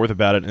back and forth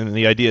about it, and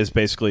the idea is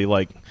basically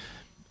like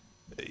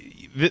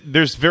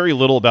there's very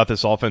little about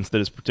this offense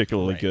that is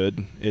particularly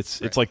good. It's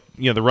like,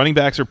 the running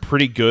backs are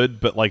pretty good,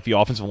 but like the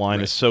offensive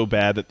line is so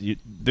bad that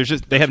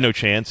they have no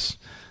chance.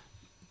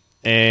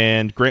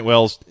 And Grant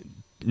Wells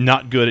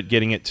not good at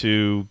getting it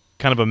to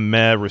kind of a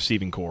meh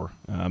receiving core.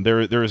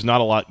 There is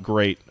not a lot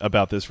great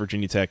about this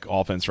Virginia Tech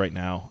offense right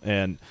now,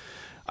 and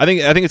I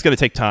think it's going to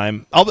take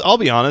time. I'll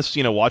be honest.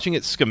 Watching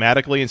it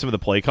schematically and some of the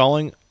play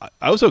calling,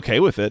 I was okay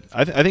with it.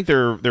 I think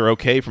they're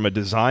okay from a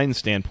design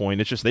standpoint.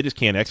 It's just they just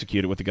can't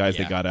execute it with the guys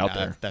they got out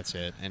there. That's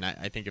it. And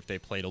I think if they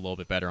played a little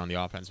bit better on the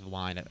offensive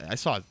line, I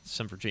saw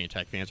some Virginia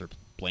Tech fans are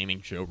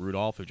blaming Joe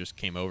Rudolph, who just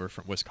came over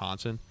from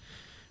Wisconsin,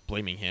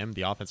 blaming him,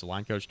 the offensive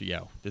line coach. This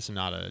is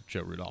not a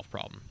Joe Rudolph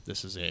problem.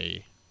 This is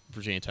a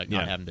Virginia Tech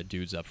not having the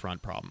dudes up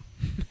front problem.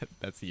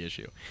 That's the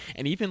issue.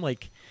 And even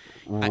like,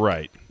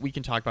 we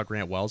can talk about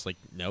Grant Wells. Like,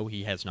 no,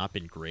 he has not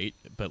been great,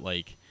 but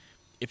like,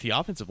 if the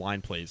offensive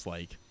line plays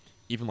like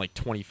even like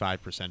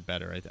 25%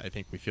 better, I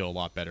think we feel a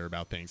lot better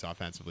about things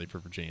offensively for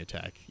Virginia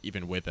Tech,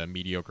 even with a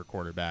mediocre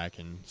quarterback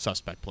and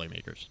suspect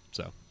playmakers.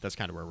 So that's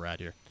kind of where we're at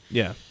here.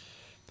 Yeah.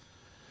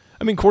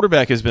 I mean,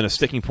 quarterback has been a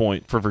sticking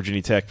point for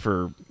Virginia Tech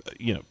for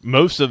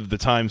most of the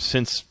time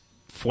since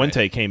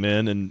Fuente came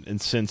in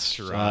and since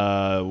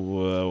Gerard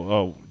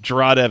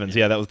Evans.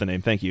 Yeah, that was the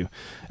name. Thank you.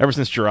 Ever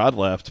since Gerard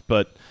left,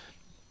 but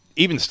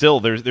even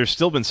still, there's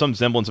still been some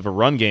semblance of a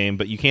run game,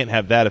 but you can't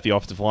have that if the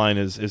offensive line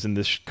is in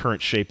this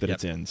current shape that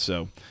it's in.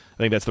 So I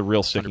think that's the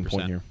real sticking 100%.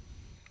 Point here.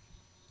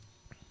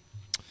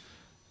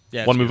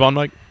 Yeah, want to move on,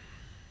 Mike?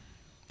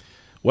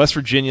 West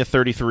Virginia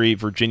 33,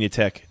 Virginia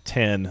Tech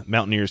 10.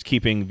 Mountaineers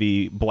keeping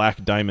the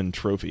Black Diamond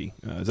Trophy.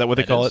 Is that what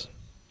they call it?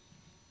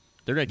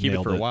 They're going to keep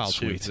it for a while,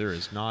 too. There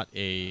is not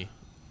a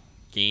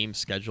game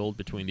scheduled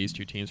between these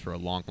two teams for a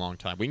long, long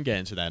time. We can get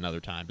into that another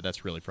time, but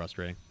that's really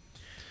frustrating.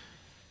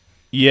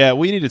 Yeah,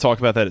 we need to talk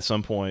about that at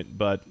some point,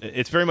 but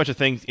it's very much a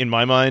thing in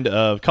my mind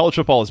of college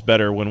football is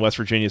better when West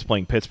Virginia is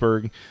playing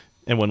Pittsburgh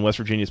and when West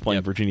Virginia is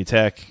playing Virginia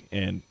Tech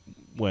and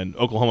when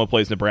Oklahoma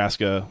plays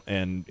Nebraska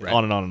and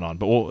on and on and on.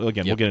 But we'll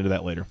get into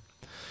that later.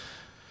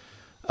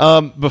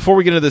 Before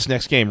we get into this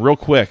next game, real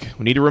quick,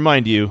 we need to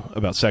remind you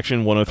about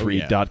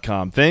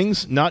Section103.com.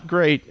 Things not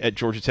great at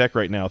Georgia Tech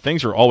right now.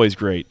 Things are always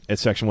great at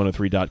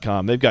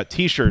Section103.com. They've got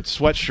T-shirts,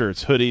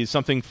 sweatshirts, hoodies,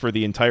 something for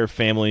the entire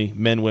family,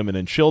 men, women,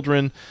 and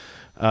children.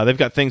 They've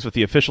got things with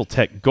the official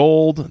Tech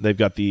Gold. They've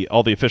got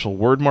all the official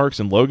word marks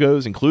and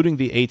logos, including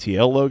the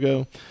ATL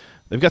logo.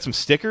 They've got some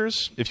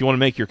stickers if you want to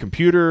make your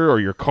computer or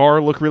your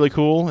car look really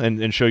cool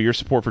and show your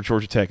support for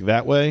Georgia Tech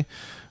that way.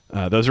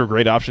 Those are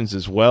great options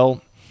as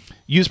well.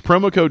 Use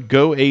promo code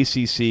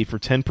GOACC for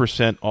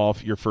 10%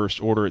 off your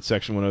first order at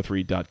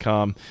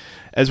Section103.com.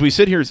 As we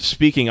sit here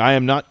speaking, I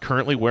am not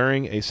currently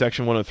wearing a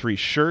Section 103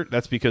 shirt.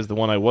 That's because the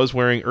one I was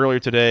wearing earlier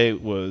today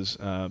was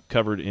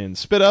covered in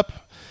spit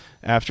up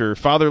after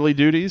fatherly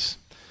duties.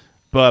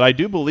 But I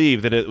do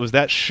believe that it was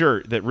that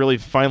shirt that really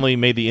finally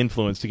made the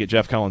influence to get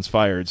Jeff Collins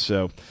fired.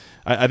 So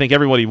I think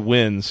everybody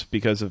wins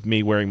because of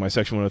me wearing my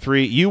Section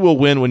 103. You will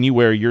win when you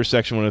wear your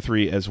Section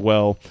 103 as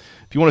well.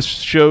 If you want to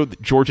show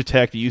Georgia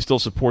Tech that you still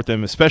support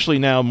them, especially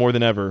now more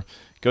than ever,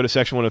 go to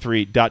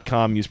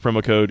section103.com, use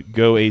promo code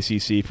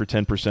GOACC for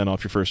 10%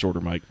 off your first order,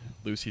 Mike.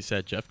 Lucy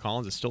said Jeff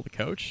Collins is still the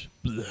coach.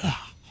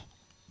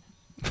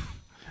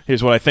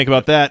 Here's what I think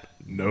about that.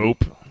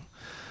 Nope.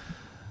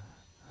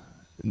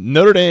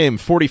 Notre Dame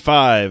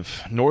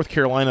 45, North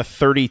Carolina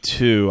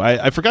 32.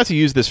 I forgot to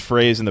use this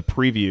phrase in the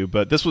preview,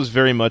 but this was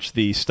very much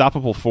the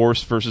stoppable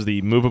force versus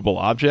the movable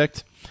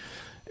object.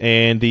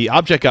 And the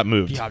object got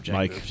moved,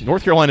 Mike. Moved.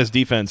 North Carolina's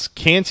defense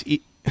can't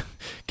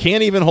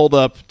even hold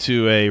up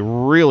to a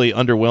really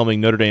underwhelming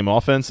Notre Dame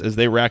offense as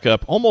they rack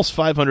up almost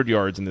 500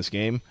 yards in this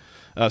game.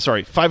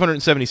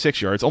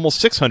 576 yards, almost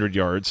 600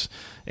 yards,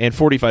 and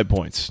 45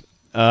 points.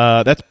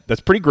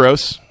 That's pretty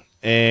gross.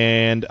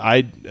 And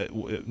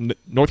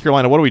North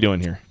Carolina, what are we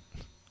doing here?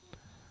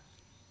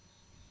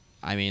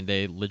 I mean,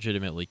 they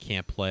legitimately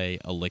can't play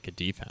a lick of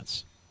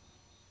defense.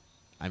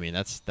 I mean,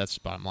 that's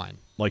bottom line.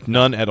 Like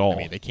none at all. I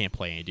mean, they can't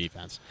play any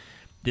defense.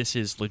 This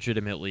is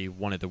legitimately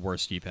one of the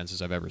worst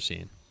defenses I've ever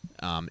seen.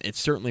 It's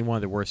certainly one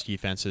of the worst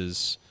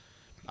defenses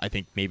I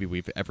think maybe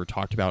we've ever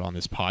talked about on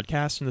this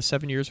podcast in the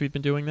 7 years we've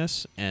been doing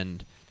this.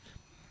 And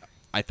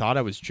I thought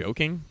I was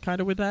joking kind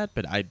of with that,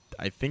 but I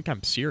think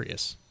I'm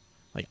serious.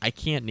 Like, I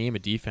can't name a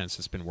defense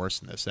that's been worse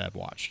than this that I've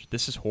watched.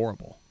 This is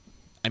horrible.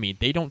 I mean,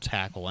 they don't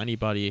tackle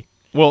anybody.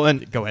 Well,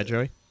 and go ahead,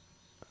 Joey.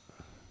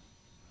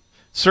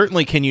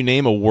 Certainly, can you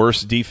name a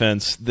worse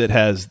defense that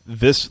has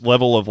this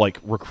level of like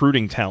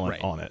recruiting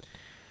talent on it?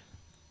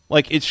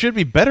 Like, it should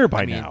be better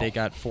by now. I mean, they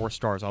got 4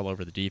 stars all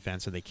over the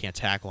defense, and they can't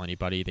tackle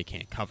anybody. They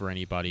can't cover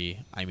anybody.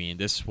 I mean,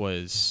 this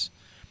was,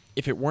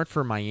 if it weren't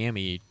for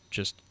Miami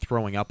just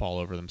throwing up all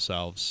over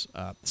themselves,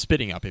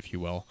 spitting up, if you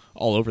will,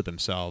 all over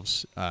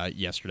themselves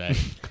yesterday,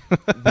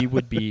 we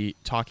would be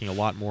talking a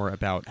lot more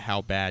about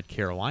how bad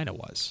Carolina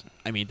was.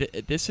 I mean,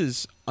 this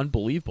is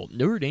unbelievable.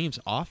 Notre Dame's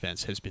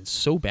offense has been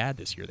so bad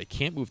this year. They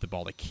can't move the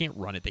ball. They can't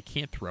run it. They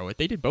can't throw it.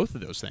 They did both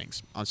of those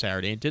things on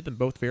Saturday and did them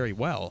both very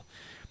well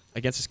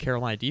against this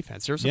Carolina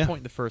defense. There was a point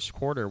in the first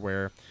quarter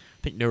where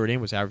I think Notre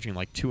Dame was averaging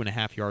like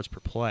 2.5 yards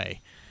per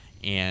play,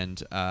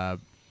 and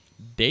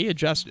they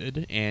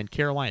adjusted, and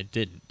Carolina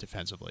didn't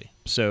defensively.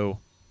 So,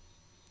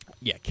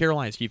 yeah,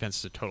 Carolina's defense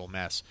is a total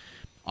mess.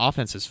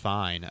 Offense is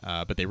fine,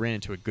 but they ran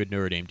into a good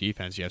Notre Dame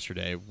defense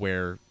yesterday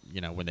where, you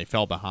know, when they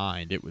fell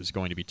behind, it was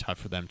going to be tough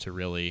for them to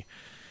really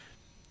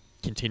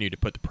continue to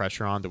put the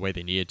pressure on the way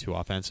they needed to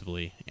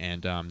offensively.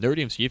 And Notre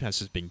Dame's defense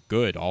has been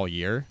good all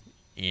year,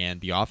 and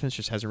the offense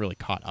just hasn't really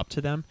caught up to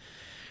them.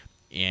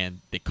 And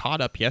they caught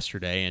up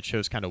yesterday, and it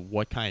shows kind of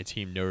what kind of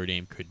team Notre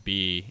Dame could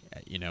be,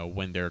 you know,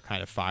 when they're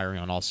kind of firing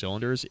on all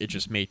cylinders. It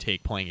just may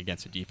take playing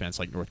against a defense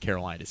like North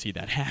Carolina to see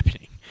that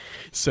happening.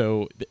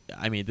 So,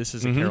 I mean, this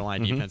is a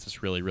Carolina defense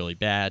that's really, really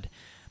bad.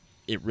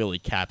 It really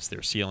caps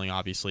their ceiling,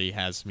 obviously,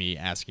 has me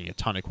asking a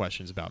ton of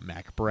questions about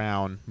Mack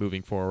Brown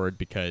moving forward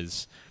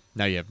because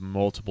now you have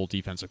multiple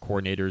defensive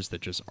coordinators that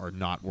just are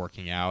not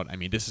working out. I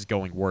mean, this is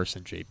going worse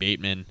than Jay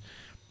Bateman.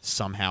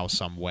 Somehow,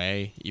 some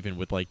way, even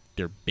with like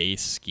their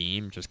base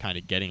scheme just kind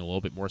of getting a little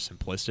bit more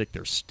simplistic,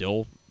 they're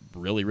still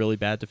really, really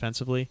bad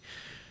defensively.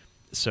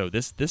 So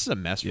this is a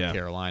mess for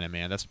Carolina,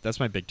 man. That's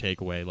my big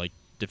takeaway. Like,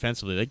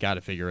 defensively, they got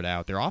to figure it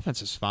out. Their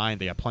offense is fine.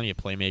 They got plenty of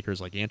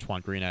playmakers. Like Antoine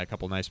Green had a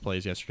couple nice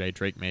plays yesterday.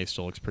 Drake May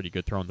still looks pretty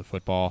good throwing the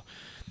football.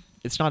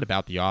 It's not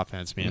about the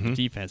offense, man. The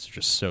defense is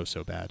just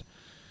so bad.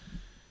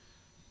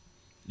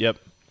 Yep.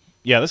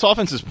 Yeah, this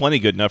offense is plenty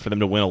good enough for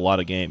them to win a lot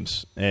of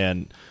games.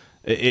 And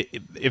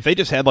if they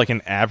just had like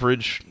an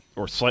average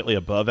or slightly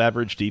above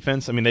average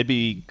defense, I mean, they'd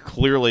be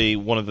clearly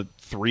one of the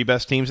 3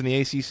 best teams in the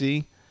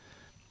ACC.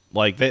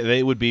 Like,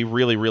 they would be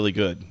really, really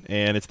good.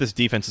 And it's this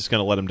defense that's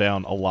going to let them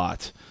down a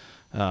lot.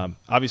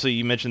 Obviously,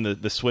 you mentioned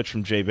the switch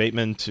from Jay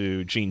Bateman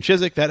to Gene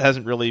Chizik. That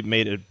hasn't really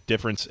made a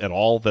difference at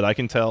all that I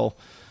can tell.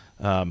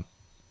 Man,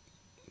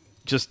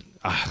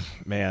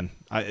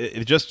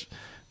 it's just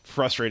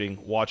frustrating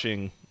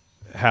watching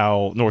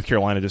how North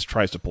Carolina just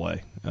tries to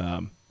play.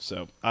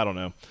 So, I don't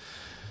know.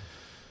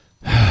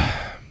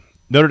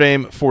 Notre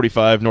Dame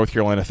 45, North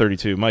Carolina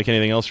 32. Mike,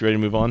 anything else? You ready to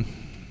move on?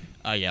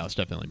 Yeah, let's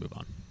definitely move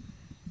on.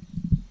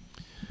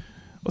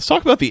 Let's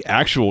talk about the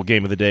actual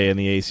game of the day in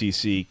the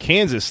ACC.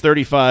 Kansas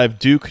 35,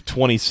 Duke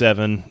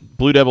 27.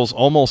 Blue Devils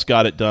almost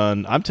got it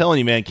done. I'm telling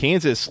you, man,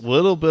 Kansas, a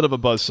little bit of a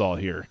buzzsaw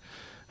here.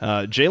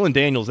 Jalen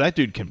Daniels, that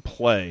dude can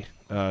play.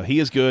 He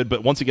is good,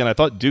 but once again, I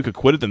thought Duke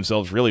acquitted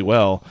themselves really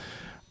well.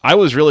 I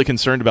was really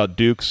concerned about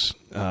Duke's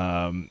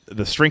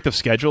the strength of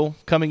schedule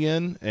coming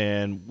in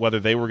and whether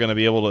they were going to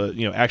be able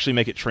to, actually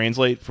make it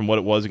translate from what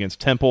it was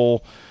against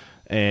Temple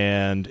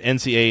and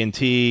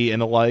NCA&T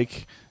and the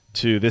like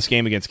to this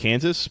game against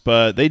Kansas.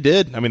 But they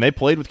did. I mean, they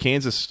played with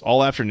Kansas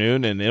all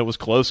afternoon, and it was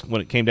close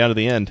when it came down to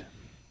the end.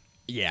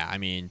 Yeah, I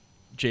mean,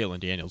 Jalen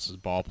Daniels is a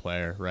ball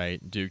player, right?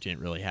 Duke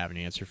didn't really have an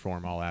answer for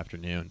him all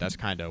afternoon. That's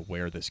kind of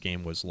where this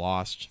game was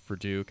lost for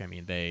Duke. I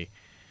mean,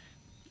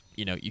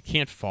 you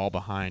can't fall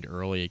behind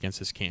early against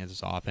this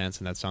Kansas offense,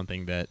 and that's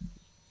something that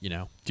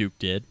Duke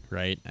did,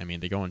 right? I mean,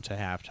 they go into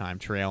halftime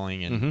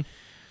trailing, and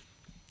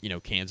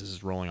Kansas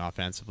is rolling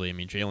offensively. I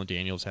mean, Jalen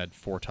Daniels had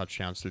 4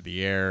 touchdowns through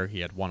the air.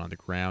 He had 1 on the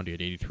ground. He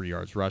had 83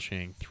 yards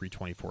rushing,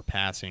 324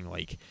 passing.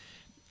 Like,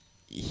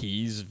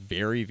 he's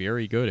very,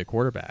 very good at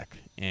quarterback,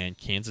 and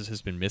Kansas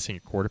has been missing a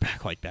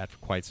quarterback like that for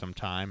quite some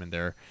time, and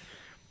they're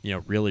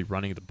really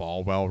running the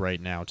ball well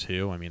right now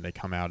too. I mean, they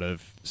come out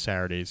of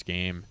Saturday's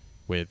game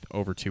with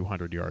over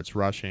 200 yards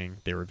rushing.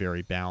 They were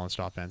very balanced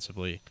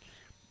offensively.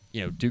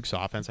 Duke's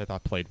offense, I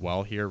thought, played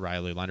well here.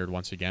 Riley Leonard,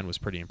 once again, was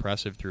pretty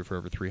impressive, threw for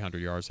over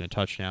 300 yards and a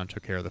touchdown,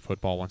 took care of the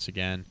football once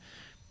again,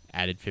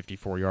 added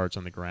 54 yards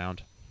on the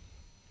ground.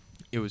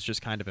 It was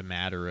just kind of a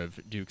matter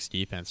of Duke's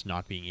defense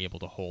not being able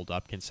to hold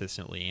up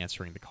consistently,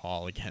 answering the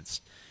call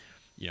against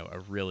a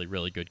really,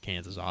 really good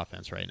Kansas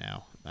offense right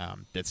now.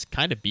 That's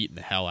kind of beating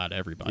the hell out of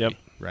everybody,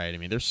 right? I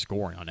mean, they're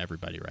scoring on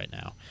everybody right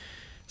now.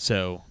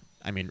 So,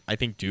 I mean, I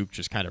think Duke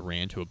just kind of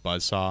ran to a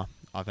buzzsaw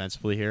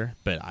offensively here.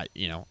 But,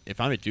 if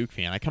I'm a Duke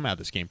fan, I come out of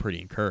this game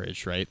pretty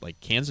encouraged, right? Like,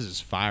 Kansas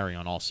is firing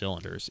on all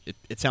cylinders.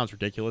 It sounds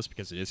ridiculous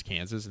because it is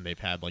Kansas, and they've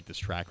had, like, this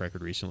track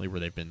record recently where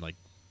they've been, like,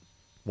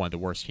 one of the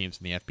worst teams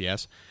in the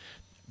FBS.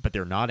 But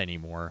they're not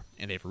anymore,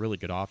 and they have a really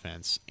good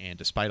offense. And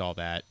despite all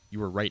that, you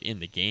were right in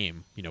the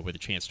game, with a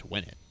chance to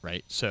win it,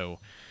 right? So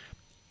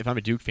if I'm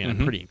a Duke fan,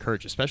 I'm pretty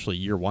encouraged, especially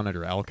year 1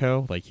 under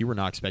Elko. Like, you were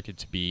not expected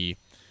to be,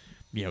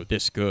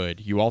 this good.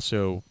 You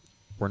also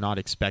were not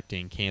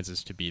expecting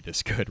Kansas to be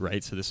this good,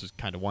 right? So this was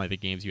kind of one of the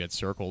games you had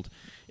circled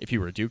if you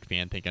were a Duke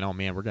fan, thinking, oh,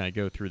 man, we're going to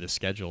go through the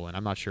schedule, and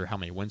I'm not sure how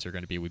many wins are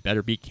going to be. We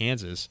better beat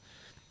Kansas.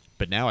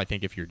 But now I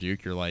think if you're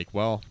Duke, you're like,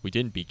 well, we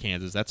didn't beat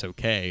Kansas. That's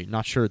okay.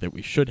 Not sure that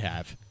we should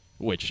have,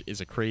 which is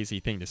a crazy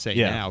thing to say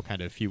now,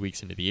 kind of a few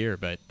weeks into the year,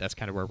 but that's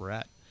kind of where we're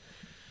at.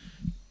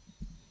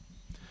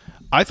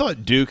 I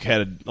thought Duke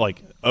had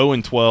like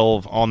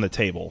 0-12 on the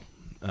table.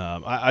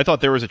 I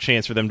thought there was a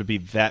chance for them to be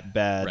that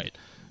bad. Right.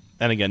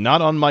 And again,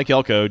 not on Mike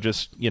Elko,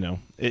 just,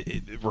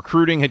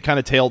 recruiting had kind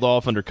of tailed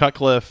off under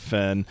Cutcliffe,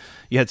 and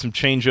you had some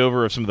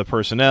changeover of some of the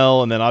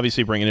personnel, and then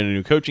obviously bringing in a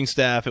new coaching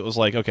staff. It was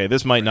like, okay,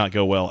 this might not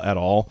go well at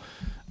all.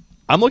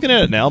 I'm looking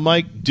at it now,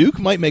 Mike. Duke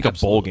might make a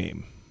bowl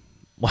game.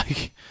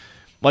 Like,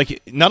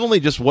 not only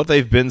just what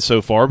they've been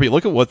so far, but you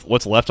look at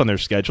what's left on their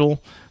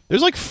schedule.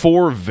 There's like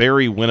 4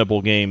 very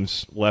winnable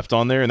games left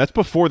on there, and that's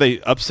before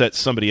they upset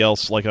somebody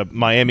else like a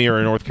Miami or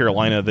a North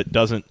Carolina that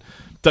doesn't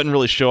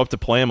really show up to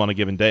play them on a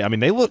given day. I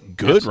mean, they look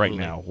good right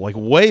now, like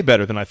way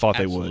better than I thought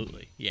they would.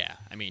 Absolutely, yeah.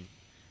 I mean,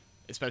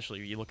 especially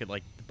you look at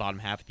like the bottom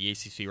half of the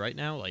ACC right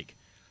now. Like,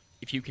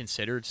 if you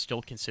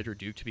still consider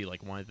Duke to be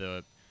like one of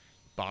the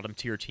bottom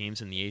tier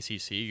teams in the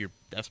ACC,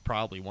 that's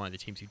probably one of the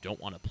teams you don't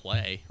want to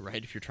play,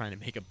 right? If you're trying to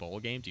make a bowl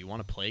game, do you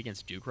want to play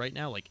against Duke right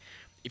now? Like,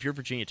 if you're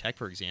Virginia Tech,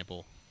 for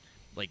example,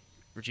 like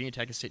Virginia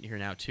Tech is sitting here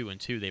now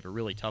 2-2. They have a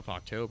really tough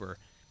October,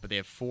 but they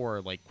have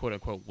 4 like quote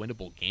unquote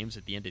winnable games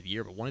at the end of the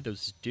year. But one of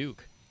those is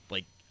Duke.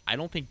 Like, I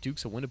don't think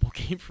Duke's a winnable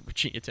game for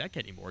Virginia Tech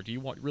anymore. Do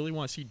you really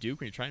want to see Duke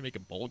when you're trying to make a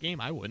bowl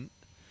game? I wouldn't.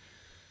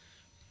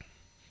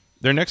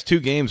 Their next 2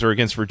 games are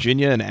against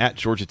Virginia and at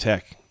Georgia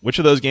Tech. Which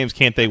of those games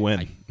can't they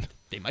win?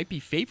 They might be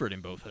favored in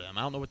both of them.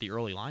 I don't know what the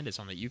early line is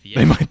on the UVA.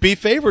 They might be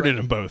favored in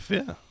them both,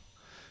 yeah.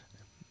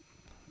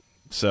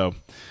 So,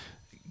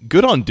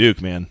 good on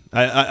Duke, man.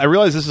 I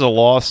realize this is a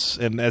loss,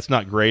 and that's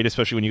not great,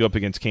 especially when you go up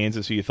against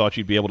Kansas, who you thought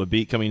you'd be able to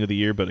beat coming into the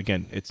year. But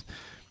again,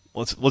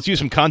 let's use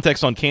some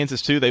context on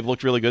Kansas too. They've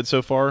looked really good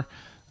so far,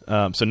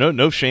 so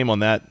no shame on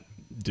that.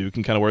 Duke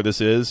and kind of where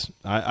this is.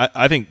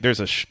 I think there's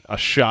a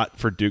shot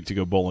for Duke to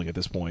go bowling at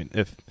this point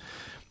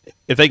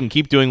if they can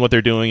keep doing what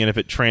they're doing, and if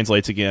it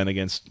translates again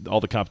against all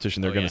the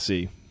competition they're going to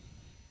see.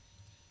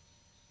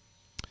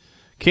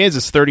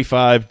 Kansas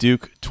 35,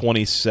 Duke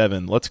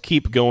 27. Let's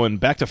keep going.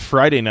 Back to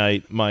Friday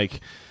night, Mike.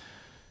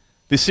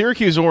 The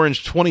Syracuse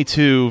Orange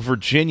 22,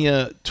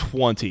 Virginia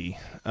 20.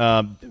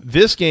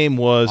 This game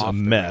was a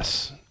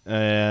mess,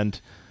 and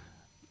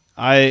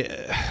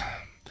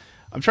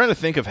I'm trying to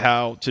think of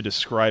how to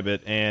describe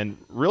it, and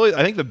really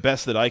I think the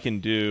best that I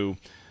can do,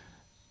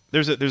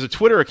 there's a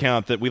Twitter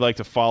account that we like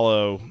to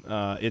follow.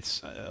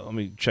 It's let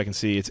me check and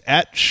see. It's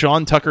at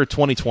Sean Tucker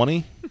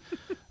 2020.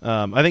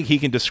 I think he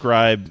can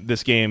describe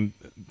this game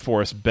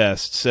for us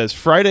best. Says,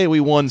 Friday we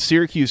won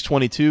Syracuse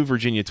 22,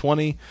 Virginia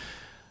 20.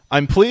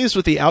 I'm pleased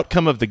with the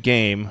outcome of the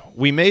game.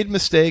 We made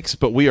mistakes,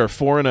 but we are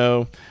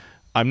 4-0.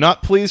 I'm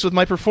not pleased with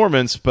my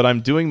performance, but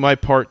I'm doing my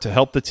part to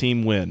help the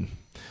team win.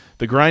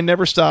 The grind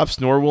never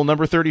stops, nor will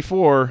number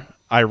 34.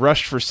 I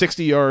rushed for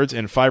 60 yards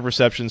and 5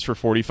 receptions for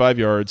 45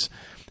 yards.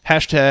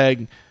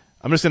 Hashtag,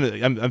 I'm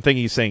thinking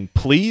he's saying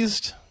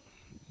pleased,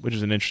 which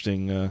is an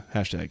interesting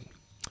hashtag.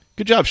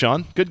 Good job,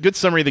 Sean. Good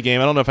summary of the game.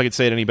 I don't know if I could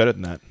say it any better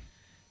than that.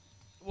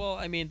 Well,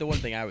 I mean, the one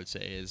thing I would say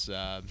is,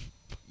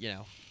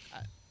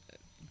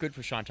 good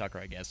for Sean Tucker,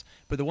 I guess.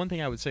 But the one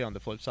thing I would say on the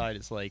flip side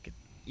is, like,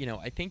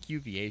 I think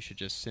UVA should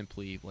just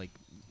simply, like,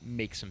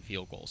 make some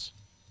field goals.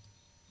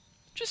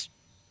 Just,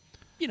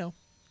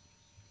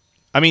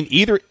 I mean,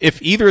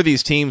 if either of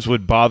these teams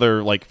would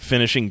bother like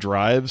finishing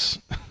drives,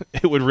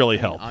 it would really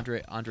help.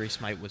 Andre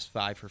Smythe was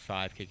 5 for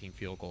 5 kicking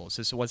field goals.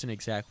 This wasn't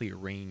exactly a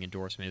ringing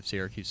endorsement of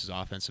Syracuse's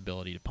offense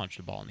ability to punch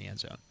the ball in the end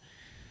zone.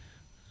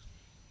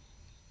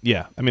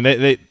 Yeah, I mean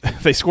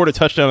they scored a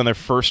touchdown on their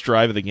first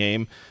drive of the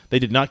game. They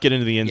did not get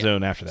into the end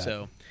zone after that.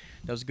 So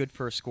that was a good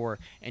first score.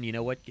 And you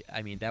know what?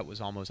 I mean, that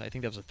was I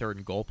think that was a 3rd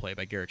and goal play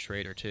by Garrett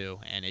Schrader too,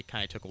 and it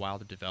kind of took a while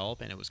to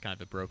develop, and it was kind of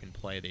a broken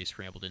play they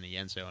scrambled in the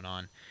end zone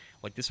on.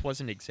 Like, this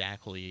wasn't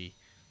exactly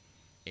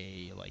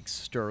a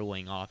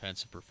sterling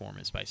offensive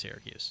performance by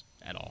Syracuse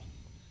at all.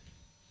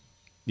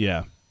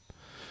 Yeah.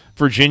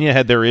 Virginia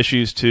had their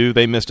issues too.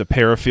 They missed a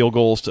pair of field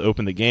goals to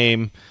open the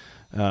game.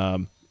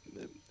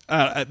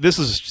 This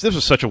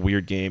was such a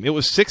weird game. It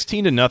was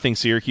 16-0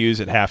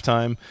 Syracuse at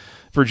halftime.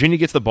 Virginia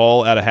gets the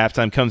ball out of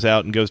halftime, comes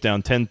out and goes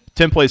down 10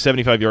 plays,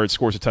 75 yards,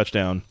 scores a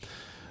touchdown.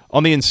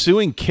 On the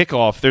ensuing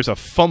kickoff, there's a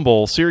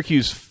fumble.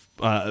 Syracuse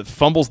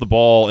fumbles the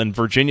ball, and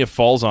Virginia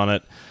falls on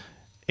it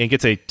and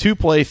gets a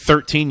 2-play,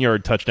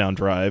 13-yard touchdown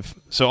drive.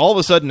 So all of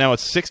a sudden now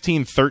it's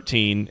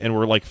 16-13, and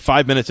we're like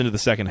 5 minutes into the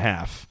second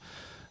half.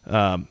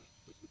 I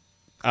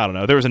don't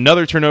know. There was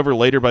another turnover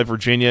later by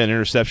Virginia, an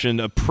interception,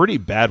 a pretty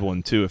bad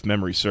one too, if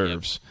memory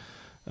serves.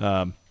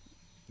 Yep.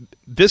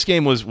 This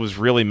game was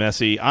really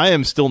messy. I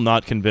am still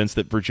not convinced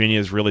that Virginia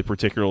is really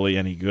particularly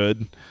any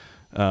good.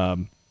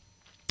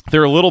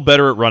 They're a little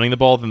better at running the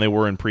ball than they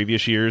were in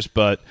previous years,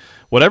 but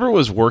whatever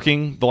was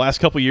working the last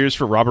couple years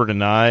for Robert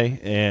Anae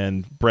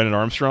and Brennan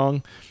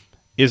Armstrong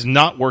is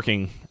not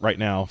working right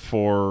now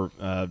for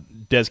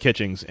Des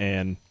Kitchings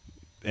and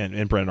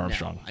Brennan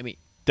Armstrong. No, I mean,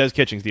 Des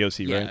Kitchings, the OC,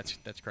 yeah, right?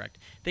 that's correct.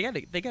 They got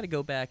to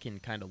go back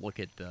and kind of look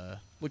at the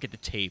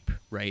tape,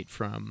 right,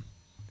 from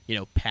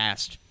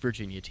past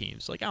Virginia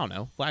teams. Like, I don't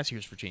know, last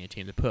year's Virginia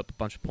team that put up a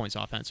bunch of points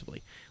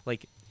offensively.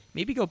 Like,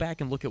 maybe go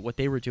back and look at what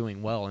they were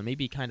doing well, and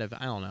maybe kind of,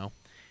 I don't know,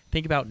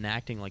 think about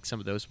enacting like some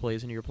of those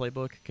plays into your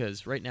playbook,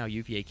 because right now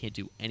UVA can't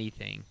do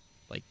anything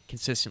like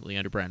consistently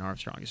under Brennan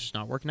Armstrong. It's just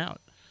not working out.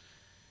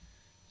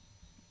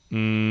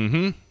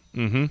 By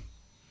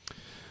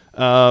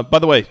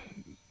the way,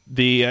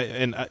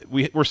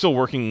 we're still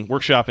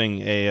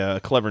workshopping a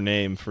clever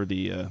name for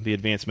the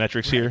advanced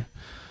metrics here.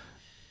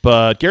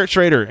 But Garrett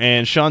Schrader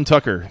and Sean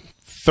Tucker,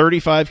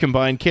 35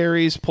 combined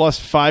carries plus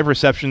 5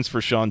 receptions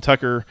for Sean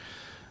Tucker.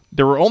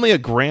 There were only a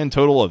grand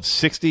total of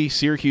 60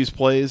 Syracuse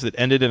plays that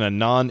ended in a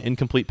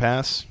non-incomplete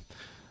pass.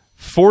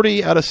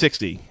 40 out of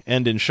 60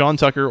 end in Sean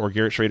Tucker or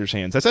Garrett Schrader's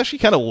hands. That's actually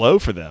kind of low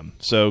for them.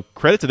 So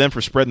credit to them for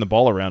spreading the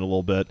ball around a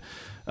little bit.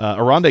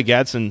 Aronde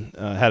Gadsden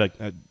had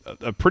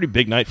a pretty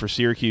big night for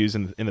Syracuse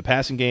in the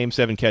passing game,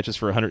 7 catches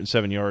for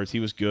 107 yards. He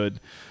was good.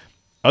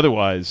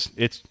 Otherwise,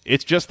 it's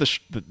just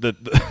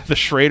the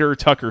Schrader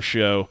Tucker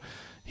show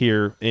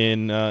here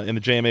in the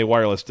JMA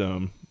Wireless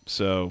Dome.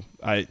 So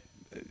it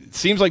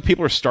seems like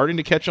people are starting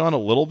to catch on a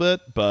little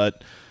bit,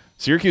 but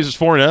Syracuse is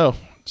 4-0.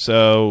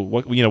 So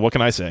what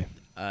can I say?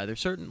 They're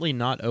certainly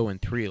not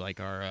 0-3 like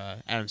our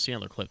Adam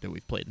Sandler clip that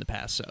we've played in the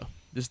past. So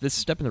this is a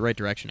step in the right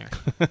direction here.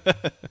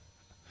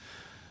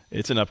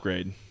 It's an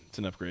upgrade.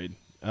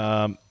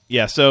 So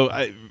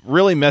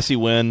really messy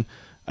win.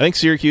 I think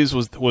Syracuse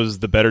was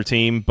the better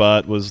team,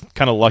 but was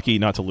kind of lucky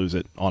not to lose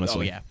it,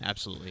 honestly. Oh, yeah,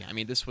 absolutely. I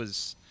mean, this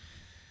was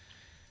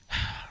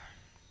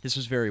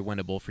very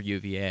winnable for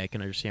UVA. I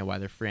can understand why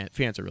their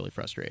fans are really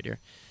frustrated here.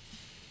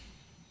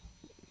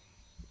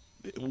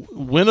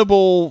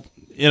 Winnable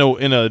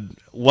in a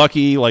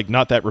lucky, like,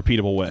 not that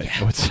repeatable way,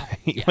 I would say.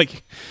 Yeah.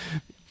 Like,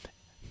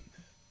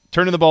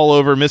 turning the ball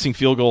over, missing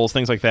field goals,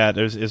 things like that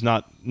is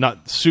not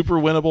super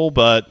winnable,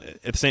 but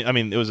at the same, I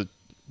mean, it was a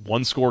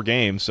one-score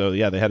game, so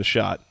yeah, they had a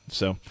shot.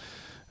 So,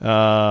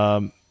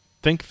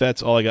 think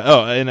that's all I got.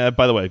 Oh, and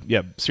by the way,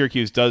 yeah,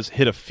 Syracuse does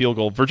hit a field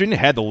goal. Virginia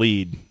had the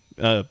lead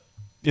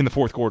in the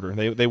fourth quarter.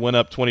 They went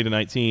up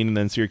 20-19, and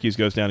then Syracuse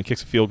goes down and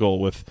kicks a field goal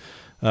with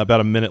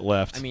about a minute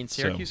left. I mean,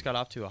 Syracuse got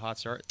off to a hot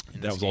start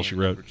in this that was game, all she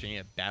wrote.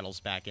 Virginia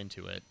battles back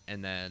into it,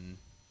 and then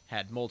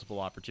had multiple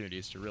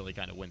opportunities to really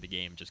kind of win the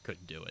game, just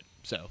couldn't do it.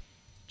 So,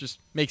 just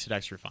makes it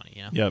extra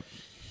funny, Yep.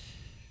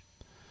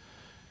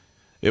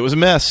 It was a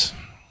mess.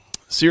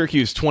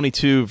 Syracuse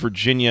 22,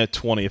 Virginia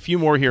 20. A few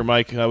more here,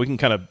 Mike. We can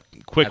kind of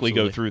quickly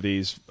go through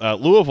these.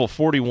 Louisville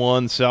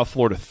 41, South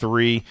Florida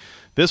 3.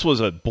 This was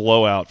a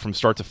blowout from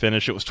start to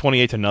finish. It was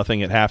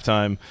 28-0 at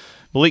halftime.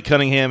 Malik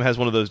Cunningham has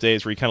one of those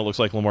days where he kind of looks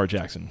like Lamar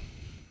Jackson.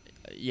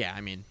 Yeah,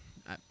 I mean,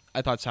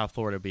 I thought South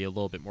Florida would be a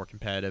little bit more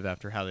competitive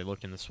after how they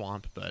looked in the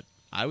swamp, but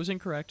I was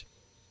incorrect.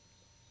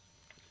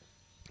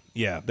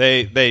 Yeah,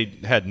 they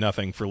had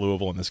nothing for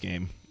Louisville in this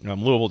game.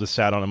 Louisville just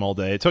sat on them all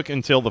day. It took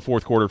until the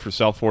fourth quarter for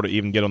South Florida to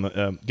even get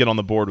on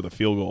the board with a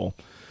field goal,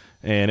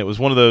 and it was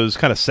one of those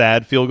kind of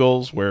sad field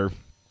goals where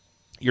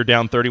you're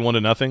down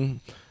 31-0.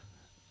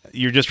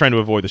 You're just trying to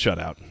avoid the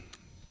shutout.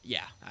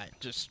 Yeah, I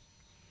just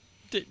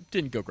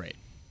didn't go great.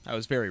 I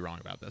was very wrong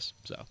about this,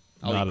 so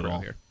I'll not leave at it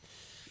all here.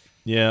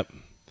 Yep,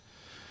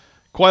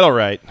 quite all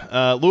right.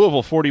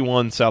 Louisville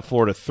 41, South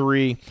Florida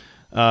 3.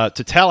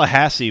 To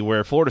Tallahassee,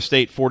 where Florida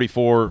State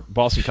 44,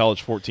 Boston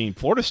College 14.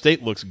 Florida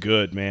State looks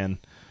good, man.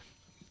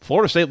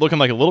 Florida State looking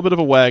like a little bit of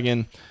a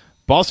wagon.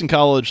 Boston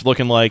College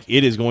looking like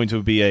it is going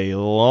to be a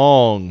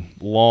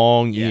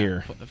long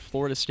year.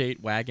 Florida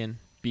State wagon,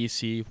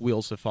 BC,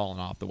 wheels have fallen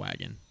off the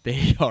wagon.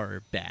 They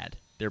are bad.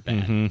 They're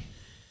bad. Mm-hmm.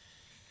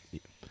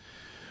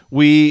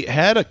 We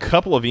had a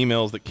couple of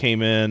emails that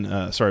came in.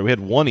 We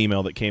had one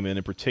email that came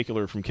in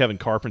particular from Kevin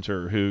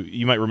Carpenter, who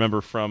you might remember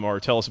from our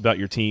Tell Us About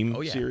Your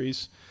Team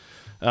series.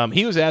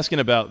 He was asking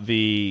about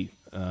the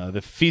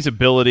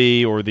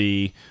feasibility or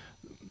the,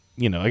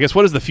 I guess,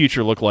 what does the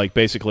future look like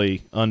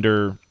basically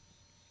under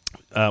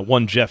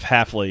one Jeff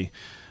Hafley.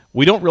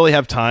 We don't really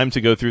have time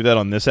to go through that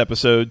on this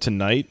episode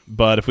tonight,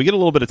 but if we get a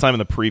little bit of time in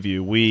the preview,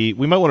 we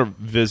might want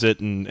to visit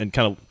and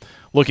kind of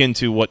look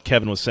into what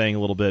Kevin was saying a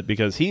little bit,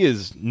 because he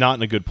is not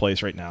in a good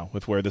place right now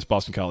with where this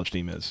Boston College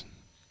team is.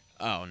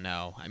 Oh,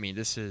 no. I mean,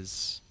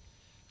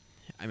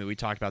 we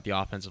talked about the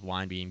offensive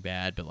line being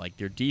bad, but,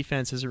 their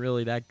defense isn't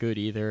really that good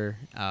either.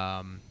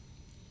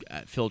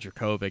 Phil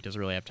Dracovic doesn't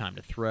really have time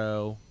to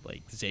throw.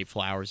 Zay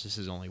Flowers is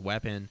his only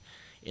weapon.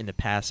 In the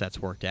past, that's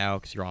worked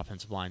out because your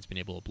offensive line's been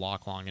able to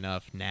block long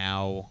enough.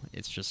 Now,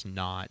 it's just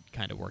not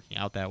kind of working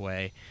out that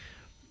way.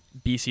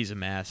 BC's a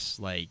mess.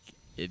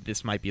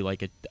 This might be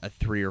a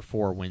 3 or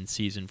 4 win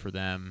season for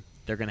them.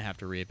 They're going to have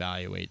to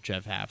reevaluate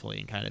Jeff Hafley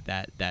and kind of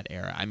that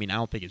era. I mean, I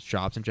don't think his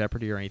job's in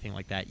jeopardy or anything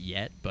like that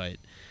yet, but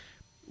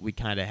we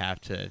kind of have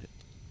to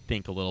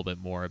think a little bit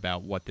more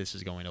about what this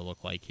is going to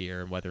look like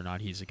here and whether or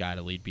not he's the guy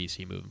to lead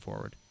BC moving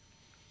forward.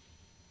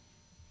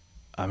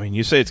 I mean,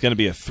 you say it's going to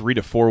be a 3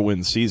 to 4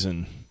 win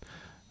season.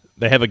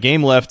 They have a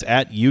game left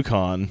at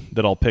UConn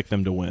that I'll pick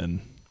them to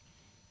win.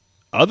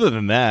 Other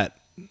than that,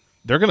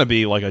 they're going to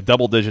be like a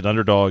double-digit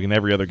underdog in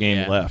every other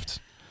game left.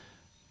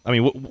 I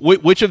mean,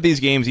 which of these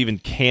games even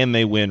can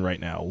they win right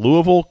now?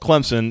 Louisville,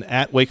 Clemson,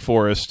 at Wake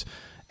Forest,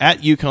 at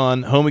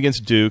UConn, home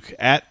against Duke,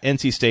 at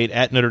NC State,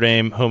 at Notre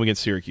Dame, home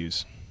against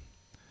Syracuse.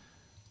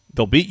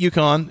 They'll beat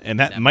UConn, and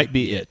that might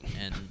be it.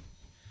 And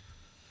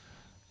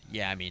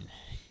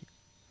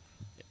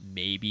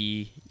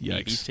maybe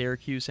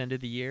Syracuse end of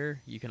the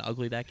year. You can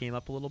ugly that game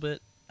up a little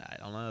bit. I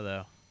don't know,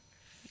 though.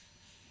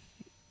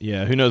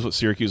 Yeah, who knows what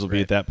Syracuse will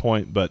be at that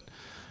point. But,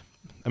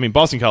 I mean,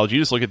 Boston College, you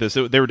just look at this.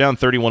 They were down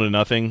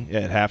 31-0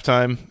 at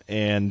halftime,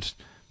 and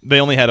they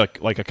only had a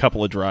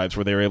couple of drives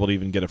where they were able to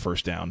even get a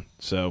first down.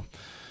 So,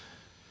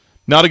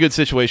 not a good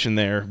situation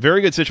there.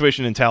 Very good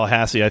situation in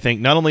Tallahassee. I think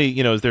not only,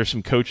 is there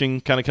some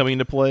coaching kind of coming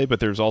into play, but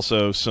there's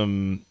also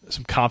some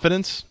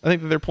confidence, I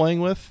think, that they're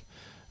playing with.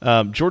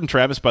 Jordan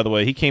Travis, by the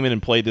way, he came in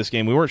and played this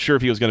game. We weren't sure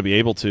if he was going to be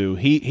able to.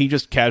 He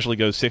just casually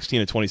goes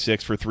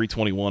 16-26 for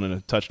 321 and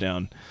a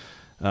touchdown.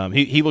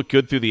 He looked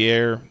good through the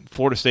air.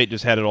 Florida State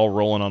just had it all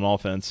rolling on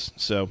offense.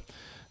 So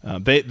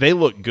they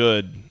look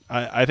good.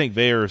 I think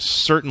they are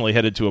certainly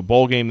headed to a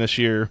bowl game this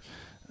year.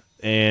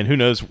 And who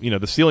knows?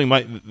 The ceiling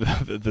might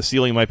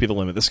be the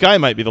limit. The sky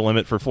might be the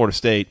limit for Florida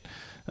State.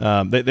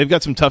 They've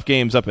got some tough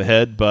games up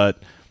ahead,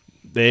 but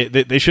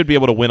they should be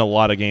able to win a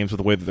lot of games with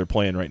the way that they're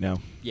playing right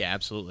now. Yeah,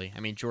 absolutely. I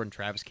mean, Jordan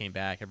Travis came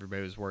back.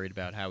 Everybody was worried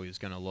about how he was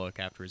going to look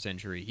after his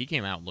injury. He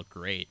came out and looked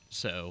great.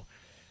 So,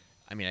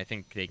 I mean, I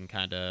think they can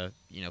kind of,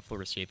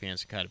 Florida State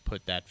fans can kind of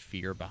put that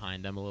fear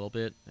behind them a little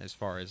bit as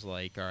far as all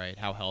right,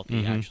 how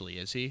healthy actually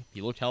is he?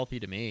 He looked healthy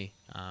to me.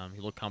 He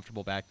looked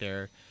comfortable back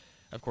there.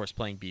 Of course,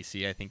 playing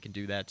BC, I think, can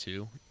do that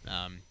too.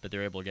 But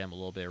they're able to get him a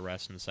little bit of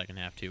rest in the second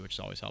half too, which is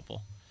always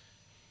helpful.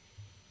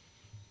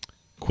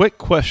 Quick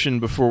question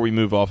before we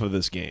move off of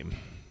this game.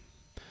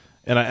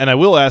 And I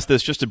will ask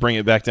this just to bring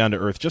it back down to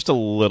earth just a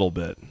little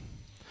bit.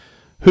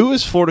 Who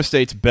is Florida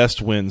State's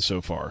best win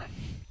so far?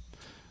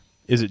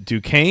 Is it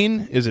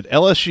Duquesne? Is it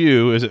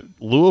LSU? Is it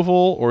Louisville?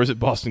 Or is it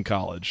Boston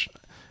College?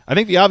 I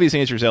think the obvious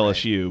answer is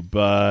LSU, right.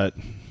 But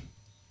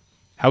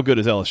how good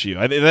is LSU?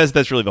 I think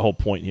that's really the whole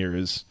point here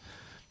is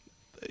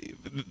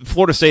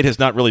Florida State has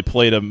not really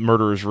played a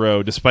murderer's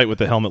row, despite what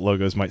the helmet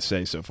logos might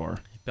say so far.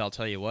 But I'll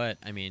tell you what,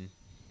 I mean,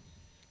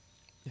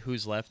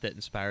 who's left that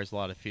inspires a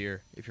lot of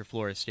fear? If you're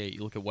Florida State,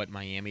 you look at what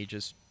Miami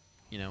just,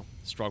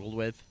 struggled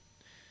with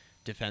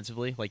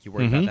defensively. You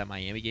worry about that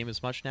Miami game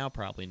as much now?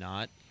 Probably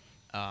not.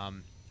 I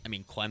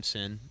mean,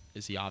 Clemson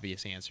is the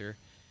obvious answer.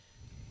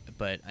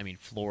 But, I mean,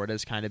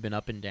 Florida's kind of been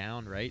up and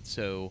down, right?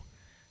 So,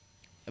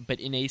 but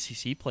in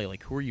ACC play,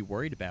 who are you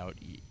worried about?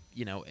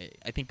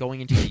 I think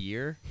going into the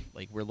year,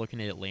 we're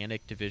looking at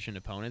Atlantic Division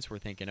opponents. We're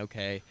thinking,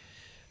 okay,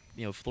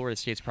 Florida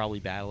State's probably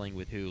battling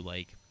with who?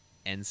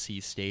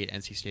 NC State.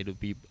 NC State would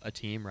be a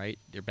team, right?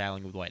 They're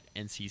battling with what?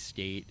 NC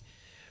State,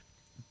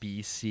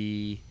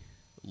 BC,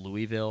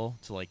 Louisville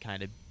to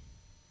kind of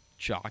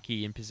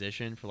jockey in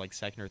position for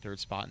second or third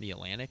spot in the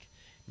Atlantic.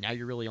 Now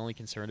you're really only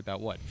concerned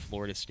about what?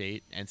 Florida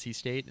State, NC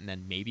State, and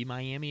then maybe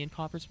Miami in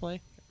conference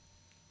play?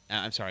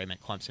 I'm sorry, I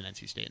meant Clemson,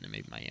 NC State, and then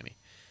maybe Miami.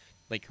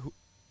 Who?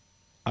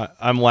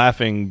 I'm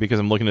laughing because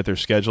I'm looking at their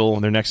schedule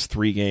and their next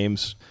 3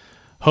 games.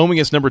 Home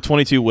against number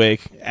 22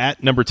 Wake,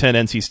 at number 10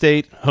 NC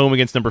State, home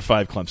against number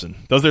 5 Clemson.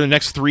 Those are the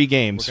next 3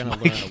 games. We're going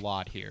to learn a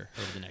lot here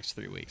over the next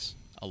 3 weeks.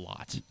 A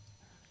lot.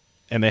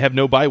 And they have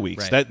no bye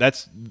weeks. Right.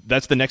 That's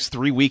the next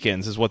 3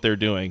 weekends is what they're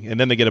doing. And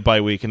then they get a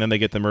bye week, and then they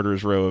get the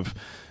murderer's row of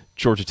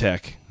Georgia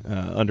Tech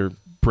under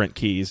Brent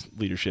Key's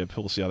leadership.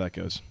 We'll see how that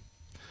goes.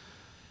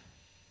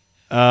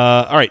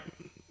 All right.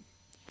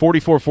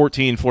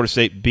 44-14, Florida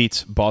State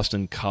beats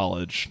Boston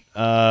College.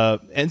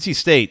 NC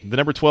State, the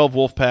number 12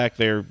 Wolfpack,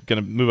 they're going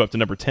to move up to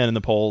number 10 in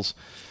the polls.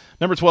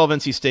 Number 12,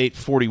 NC State,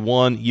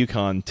 41,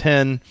 UConn,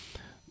 10.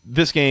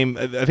 This game,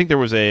 I think there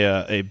was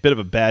a bit of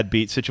a bad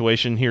beat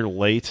situation here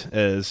late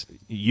as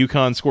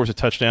UConn scores a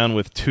touchdown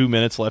with 2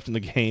 minutes left in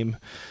the game.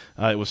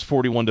 It was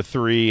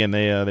 41-3, and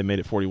they made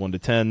it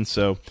 41-10.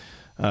 So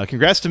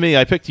congrats to me.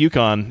 I picked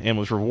UConn and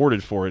was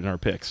rewarded for it in our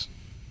picks.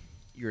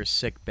 You're a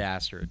sick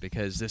bastard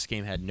because this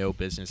game had no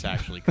business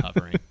actually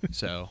covering.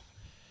 So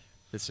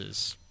this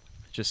is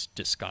just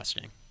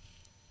disgusting.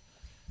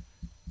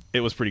 It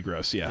was pretty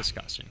gross, yeah.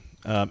 Disgusting.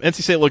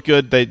 NC State looked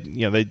good. I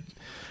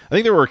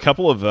think there were a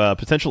couple of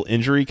potential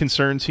injury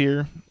concerns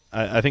here.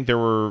 I think there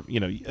were,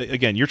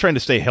 again, you're trying to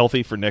stay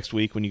healthy for next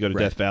week when you go to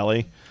Death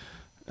Valley.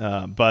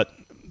 But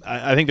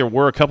I think there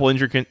were a couple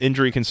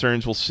injury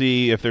concerns. We'll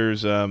see if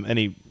there's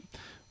any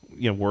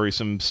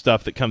worrisome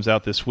stuff that comes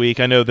out this week.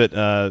 I know that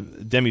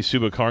Demi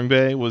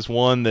Suba-Karngbe was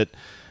one that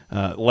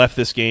left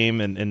this game,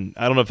 and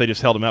I don't know if they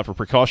just held him out for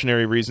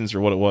precautionary reasons or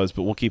what it was,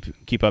 but we'll keep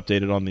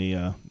updated on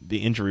the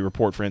injury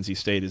report for NC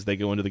State as they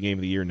go into the game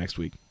of the year next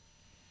week.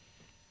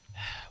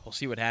 We'll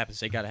see what happens.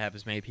 They got to have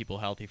as many people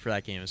healthy for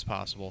that game as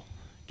possible,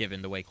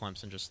 given the way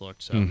Clemson just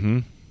looked. So. Mm-hmm.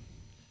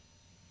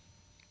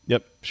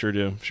 Yep, sure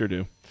do.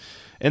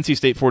 NC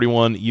State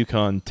 41,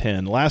 UConn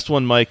 10. Last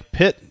one, Mike.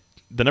 Pitt.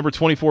 The number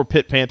 24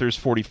 Pitt Panthers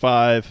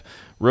 45,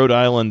 Rhode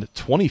Island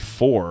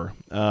 24.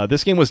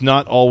 This game was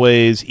not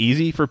always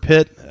easy for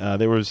Pitt.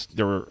 There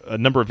were a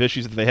number of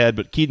issues that they had,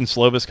 but Keaton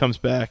Slovis comes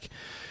back.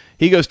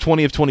 He goes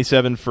 20 of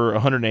 27 for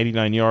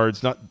 189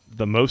 yards. Not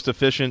the most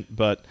efficient,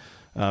 but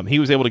he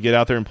was able to get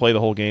out there and play the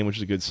whole game, which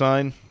is a good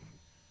sign.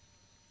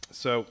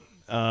 So,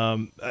 a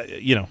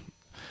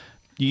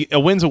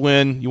win's a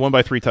win. You won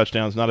by 3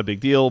 touchdowns. Not a big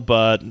deal,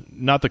 but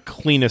not the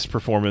cleanest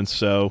performance.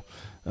 So.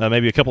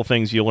 Maybe a couple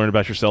things you'll learn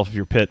about yourself if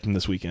you're Pitt from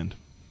this weekend.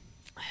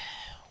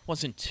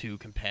 Wasn't too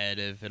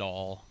competitive at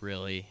all,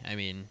 really. I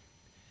mean,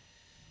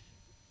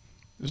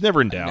 it was never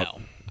in doubt.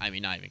 No, I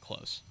mean, not even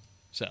close.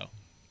 So,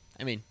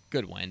 I mean,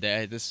 good win.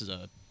 This is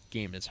a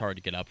game that's hard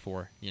to get up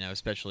for,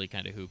 especially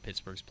kind of who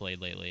Pittsburgh's played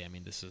lately. I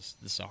mean, this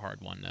is a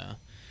hard one.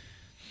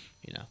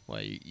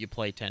 You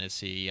play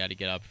Tennessee, you got to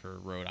get up for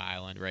Rhode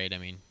Island, right? I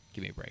mean,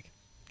 give me a break.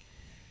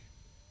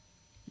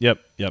 Yep.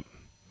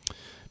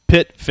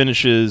 Pitt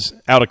finishes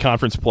out of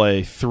conference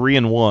play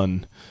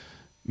 3-1,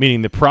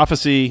 meaning the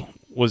prophecy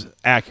was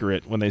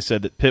accurate when they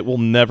said that Pitt will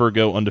never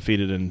go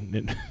undefeated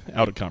in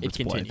out of conference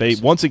play. They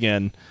once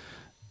again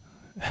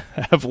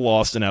have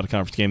lost an out of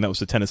conference game. That was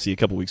to Tennessee a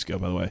couple weeks ago,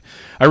 by the way.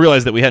 I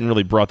realized that we hadn't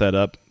really brought that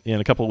up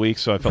in a couple of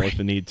weeks, so I felt like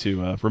the need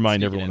to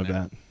remind everyone of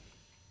that.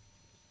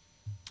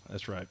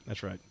 That's right.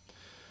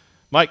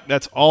 Mike,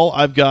 that's all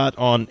I've got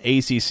on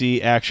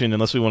ACC action,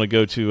 unless we want to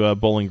go to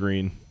Bowling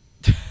Green.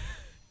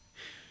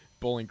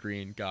 Bowling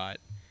Green got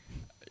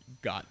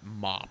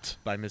mopped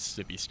by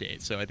Mississippi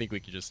State, so I think we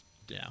could just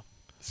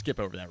skip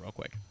over that real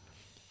quick.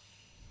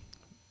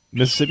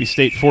 Mississippi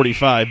State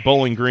 45,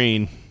 Bowling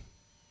Green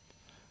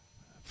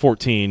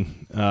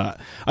 14.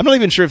 I'm not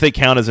even sure if they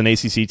count as an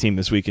ACC team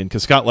this weekend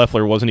because Scott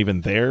Loeffler wasn't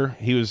even there.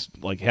 He was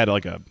had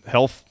a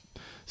health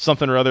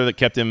something or other that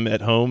kept him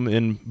at home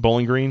in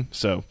Bowling Green.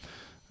 So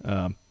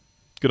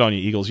good on you,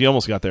 Eagles. You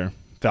almost got there.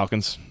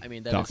 Falcons. I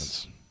mean,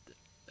 Falcons.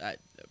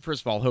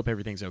 First of all, hope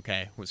everything's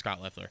okay with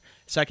Scott Loeffler.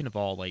 Second of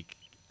all,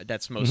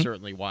 that's most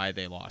certainly why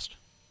they lost,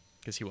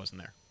 because he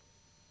wasn't there.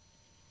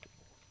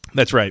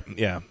 That's right.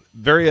 Yeah,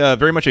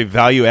 very much a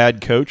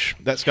value-add coach,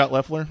 that Scott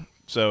Loeffler.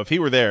 So if he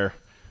were there,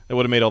 it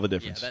would have made all the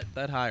difference. Yeah,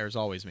 that hire's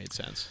always made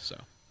sense. So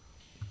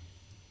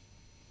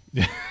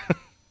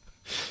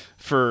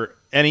for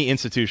any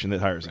institution that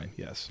hires him,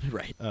 yes.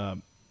 Right.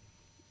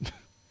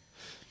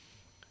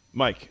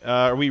 Mike,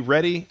 are we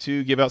ready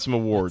to give out some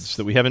awards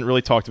that we haven't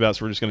really talked about,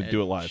 so we're just going to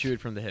do it live? Shoot it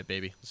from the hip,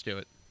 baby. Let's do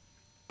it.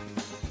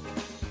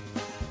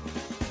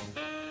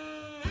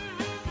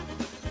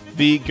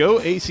 The Go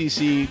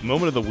ACC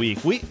Moment of the Week.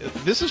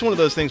 This is one of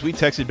those things we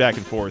texted back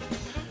and forth.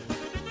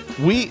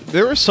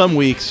 There are some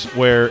weeks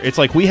where it's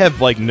like we have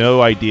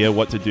no idea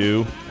what to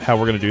do, how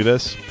we're going to do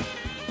this.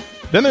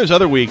 Then there's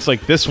other weeks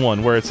like this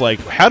one where it's like,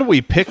 how do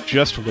we pick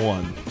just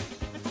one?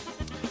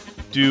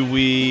 Do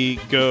we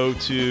go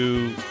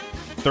to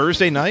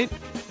Thursday night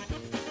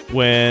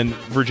when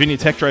Virginia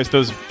Tech tries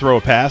to throw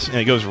a pass and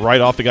it goes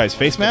right off the guy's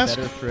face mask?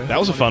 That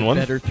was a fun one.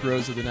 Better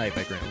throws of the night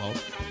by Grant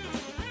Wells.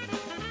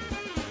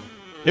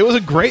 It was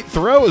a great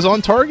throw. It was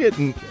on target,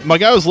 and my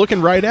guy was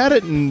looking right at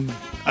it, and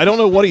I don't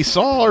know what he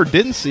saw or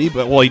didn't see,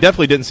 but, he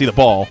definitely didn't see the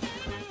ball.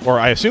 Or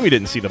I assume he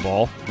didn't see the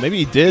ball. Maybe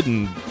he did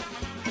and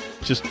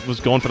just was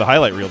going for the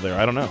highlight reel there.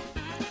 I don't know.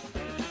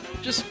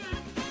 Just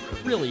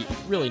really,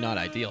 really not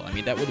ideal. I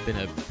mean, that would have been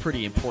a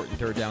pretty important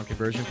third down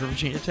conversion for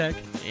Virginia Tech,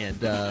 and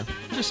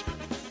just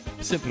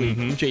simply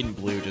Jaden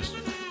Blue just,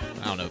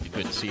 I don't know if you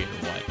couldn't see it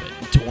or what, but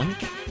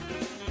doink.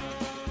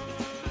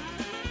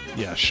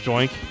 Yeah,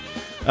 stoink.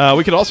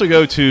 We could also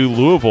go to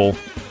Louisville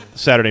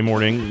Saturday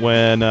morning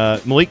when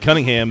Malik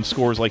Cunningham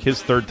scores like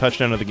his third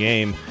touchdown of the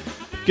game.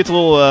 Gets a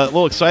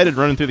little excited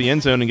running through the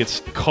end zone and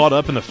gets caught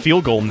up in the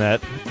field goal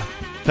net.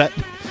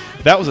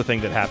 That was a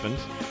thing that happened.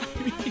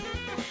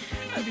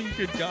 I mean,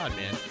 good God,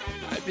 man.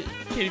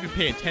 Can't even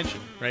pay attention,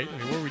 right? I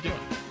mean, what are we doing?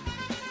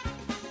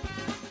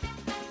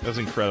 That was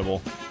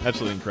incredible.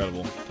 Absolutely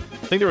incredible.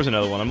 I think there was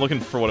another one. I'm looking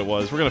for what it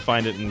was. We're going to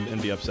find it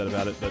and be upset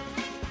about it, but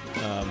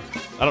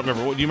I don't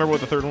remember. Do you remember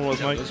what the third one was,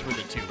 No, Mike? those were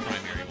the two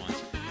primary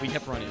ones. We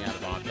kept running out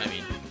of options. I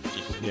mean,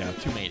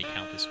 just too many to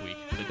count this week.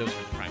 But those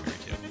were the primary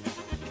two.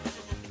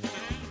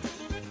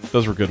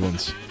 Those were good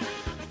ones.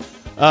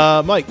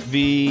 Mike,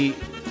 the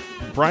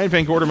Brian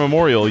Van Gorder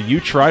Memorial You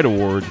Tried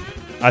Award,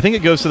 I think it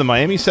goes to the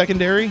Miami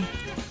secondary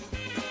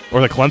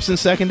or the Clemson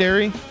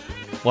secondary.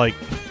 Like,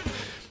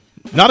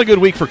 not a good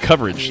week for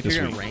coverage I mean, if this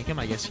you're week. going to rank them,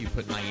 I guess you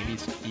put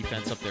Miami's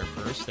defense up there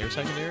first, their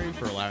secondary,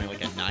 for allowing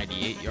like a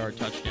 98-yard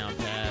touchdown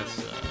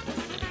pass,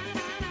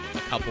 a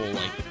couple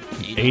like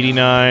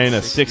 89,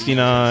 a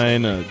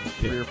 69, like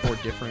 3 or 4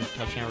 different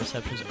touchdown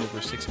receptions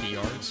over 60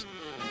 yards.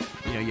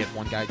 You know, you had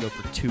one guy go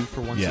for 2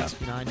 for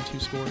 169 and 2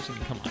 scores. I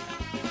mean, come on now.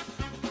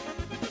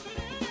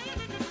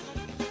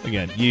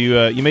 Again, you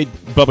made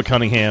Bubba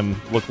Cunningham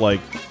look like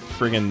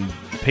friggin'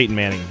 Peyton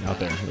Manning out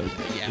there.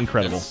 Yeah,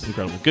 Incredible. that's-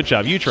 Incredible. Good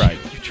job. You tried.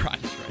 You tried,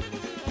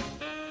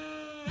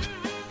 right.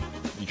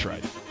 You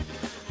tried.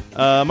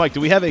 Mike,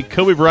 do we have a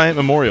Kobe Bryant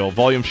Memorial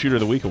Volume Shooter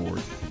of the Week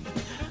award?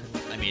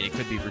 I mean, it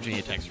could be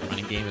Virginia Tech's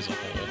running game as a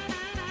whole.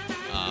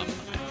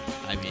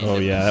 I mean, Oh,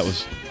 it yeah, that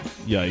was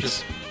yikes.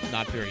 just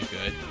not very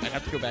good. I'd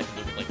have to go back and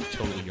look at like the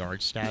total yard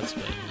stats,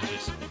 but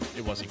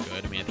it wasn't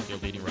good. I mean, I think their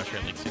leading rusher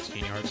had like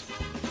 16 yards.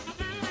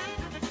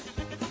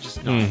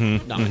 Just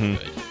not good.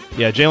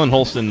 Yeah, Jalen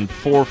Holston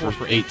 4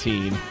 for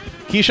 18.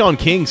 Keyshawn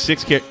King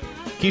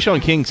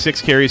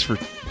 6 carries for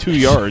 2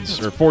 yards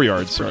or 4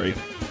 yards. Sorry,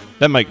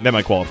 that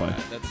might qualify.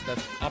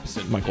 That's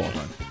opposite. Might of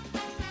qualify.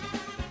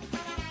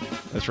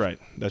 That's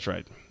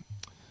right.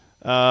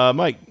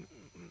 Mike,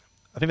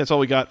 I think that's all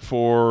we got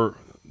for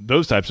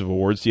those types of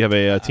awards. Do you have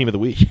a team of the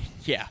week?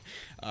 Yeah,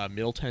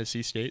 Middle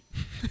Tennessee State.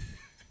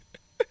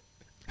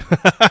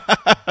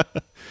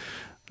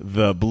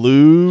 The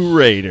Blue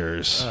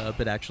Raiders.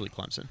 But actually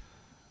Clemson.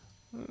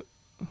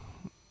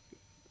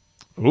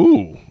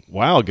 Ooh,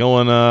 wow,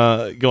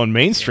 going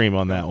mainstream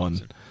on that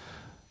one.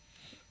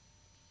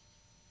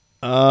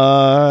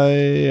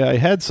 I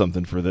had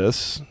something for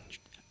this.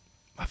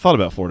 I thought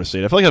about Florida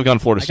State. I feel like I've gone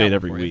Florida State one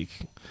every for you. week.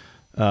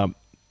 How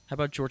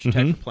about Georgia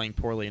Tech for playing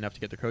poorly enough to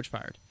get their coach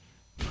fired?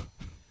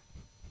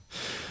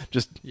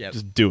 Just Yep.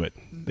 do it.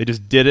 They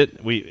just did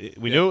it. We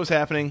knew it was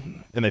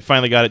happening, and they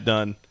finally got it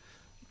done.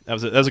 That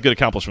was a good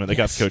accomplishment. They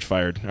got the coach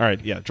fired. All right,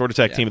 yeah, Georgia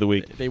Tech team of the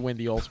week. They win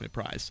the ultimate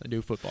prize, a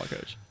new football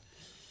coach.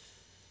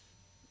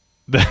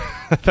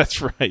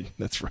 That's right.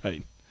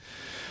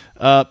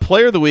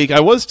 Player of the week,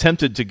 I was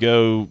tempted to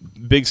go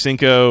Big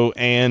Cinco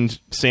and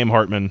Sam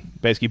Hartman.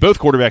 Basically, both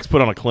quarterbacks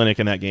put on a clinic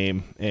in that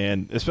game,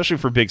 and especially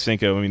for Big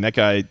Cinco, I mean, that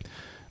guy,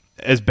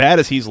 as bad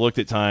as he's looked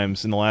at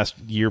times in the last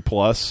year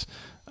plus,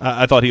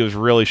 I thought he was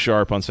really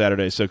sharp on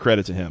Saturday, so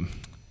credit to him.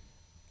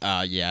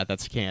 Yeah,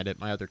 that's a candidate.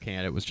 My other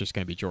candidate was just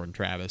going to be Jordan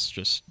Travis,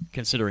 just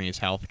considering his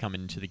health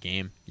coming into the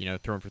game. You know,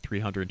 throwing for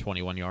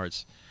 321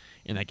 yards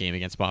in that game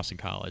against Boston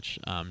College.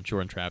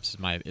 Jordan Travis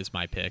is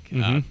my pick.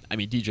 I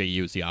mean,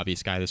 DJU is the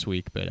obvious guy this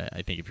week, but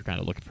I think if you're kind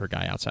of looking for a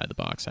guy outside the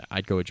box,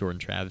 I'd go with Jordan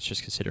Travis,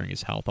 just considering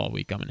his health all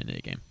week coming into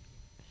the game.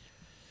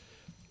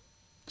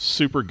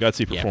 Super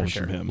gutsy performance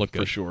sure. from him, Looked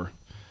good. for sure.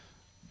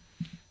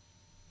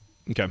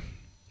 Okay.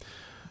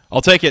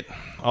 I'll take it.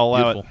 I'll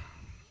allow Beautiful. it.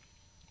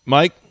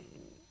 Mike,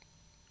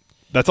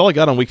 that's all I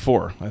got on week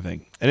 4, I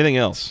think. Anything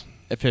else?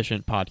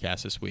 Efficient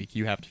podcast this week.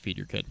 You have to feed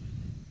your kid.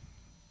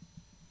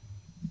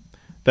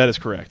 That is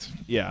correct.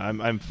 Yeah,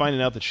 I'm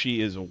finding out that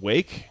she is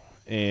awake,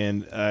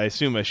 and I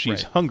assume that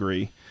she's Right.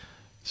 hungry,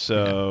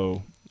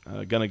 so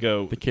going to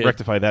go The kid.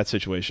 rectify that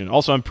situation.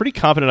 Also, I'm pretty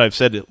confident I've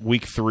said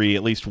week 3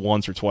 at least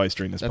once or twice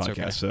during this That's podcast,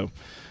 okay. so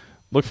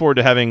look forward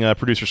to having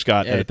producer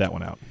Scott edit that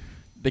one out.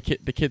 The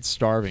kid's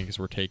starving because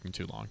we're taking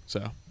too long.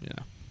 So, you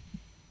know,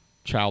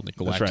 child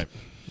neglect.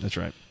 That's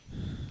right.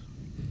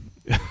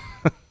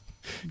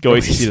 Go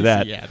ACC to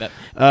that. Yeah,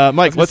 that.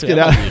 Mike, let's get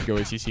out. Go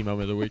ACC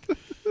moment of the week.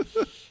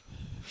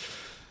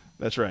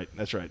 That's right.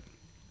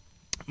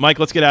 Mike,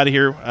 let's get out of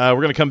here. We're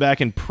going to come back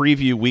and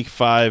preview Week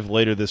 5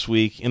 later this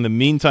week. In the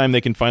meantime,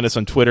 they can find us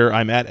on Twitter.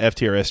 I'm at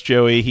FTRS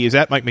Joey. He is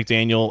at Mike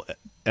McDaniel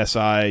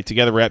SI.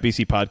 Together, we're at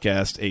BC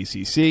Podcast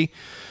ACC.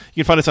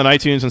 You can find us on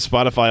iTunes and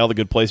Spotify, all the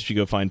good places you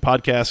go find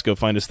podcasts. Go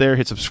find us there.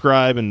 Hit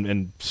subscribe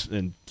and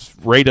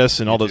rate us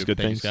and all those good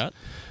Thanks, things.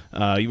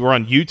 Scott. We're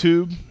on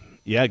YouTube.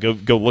 Yeah, go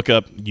look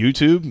up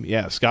YouTube.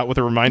 Yeah, Scott with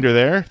a reminder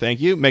there. Thank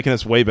you. Making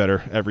us way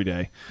better every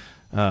day.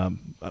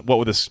 What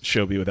would this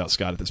show be without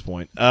Scott at this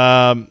point?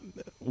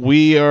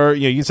 We are,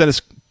 you can send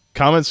us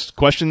comments,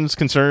 questions,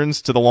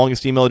 concerns to the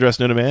longest email address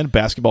known to man,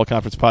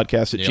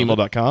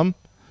 basketballconferencepodcast@gmail.com.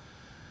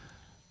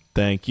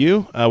 Thank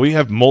you. We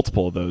have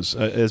multiple of those.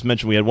 As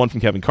mentioned, we had one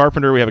from Kevin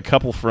Carpenter. We have a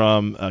couple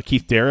from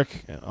Keith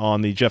Derrick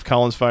on the Jeff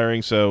Collins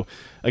firing. So,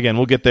 again,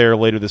 we'll get there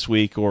later this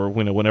week or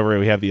whenever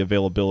we have the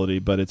availability.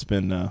 But it's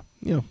been,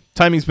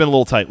 timing's been a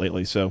little tight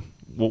lately. So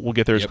we'll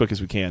get there as quick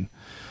as we can.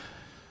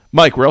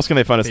 Mike, where else can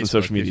they find us on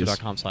social media?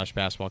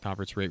 Facebook.com/basketball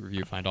conference rate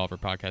review. Find all of our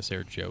podcasts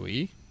there.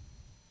 Joey.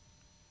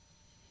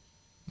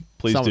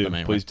 Please do.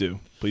 Anyway. Please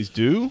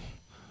do.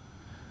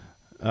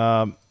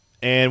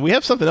 And we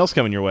have something else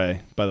coming your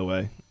way, by the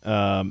way.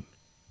 There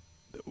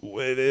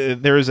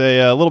is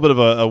a little bit of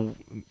a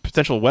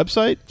potential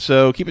website,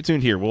 so keep it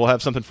tuned here. We'll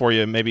have something for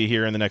you maybe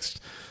here in the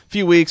next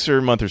few weeks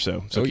or month or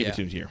so. So keep it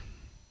tuned here.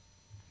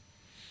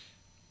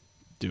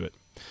 Do it.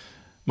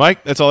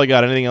 Mike, that's all I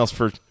got. Anything else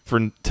for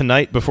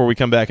tonight before we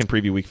come back and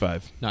preview Week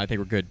 5? No, I think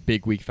we're good.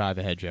 Big Week 5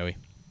 ahead, Joey.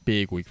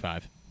 Big Week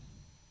 5.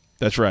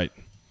 That's right.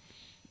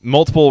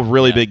 Multiple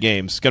really big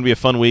games. It's going to be a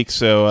fun week,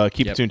 so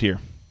keep it tuned here.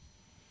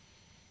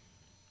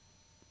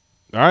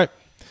 All right.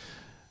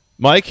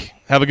 Mike,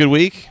 have a good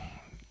week.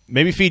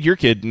 Maybe feed your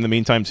kid in the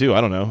meantime, too.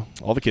 I don't know.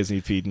 All the kids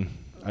need feeding.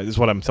 This is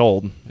what I'm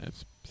told.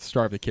 It's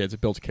starve the kids.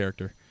 It builds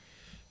character.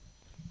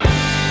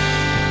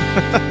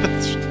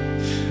 That's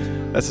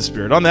the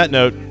spirit. On that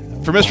note,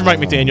 for Mr. Mike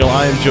McDaniel,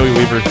 I am Joey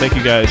Weaver. Thank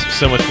you guys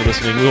so much for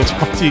listening. We will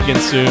talk to you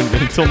again soon.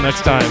 And until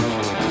next time,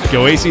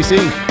 go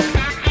ACC.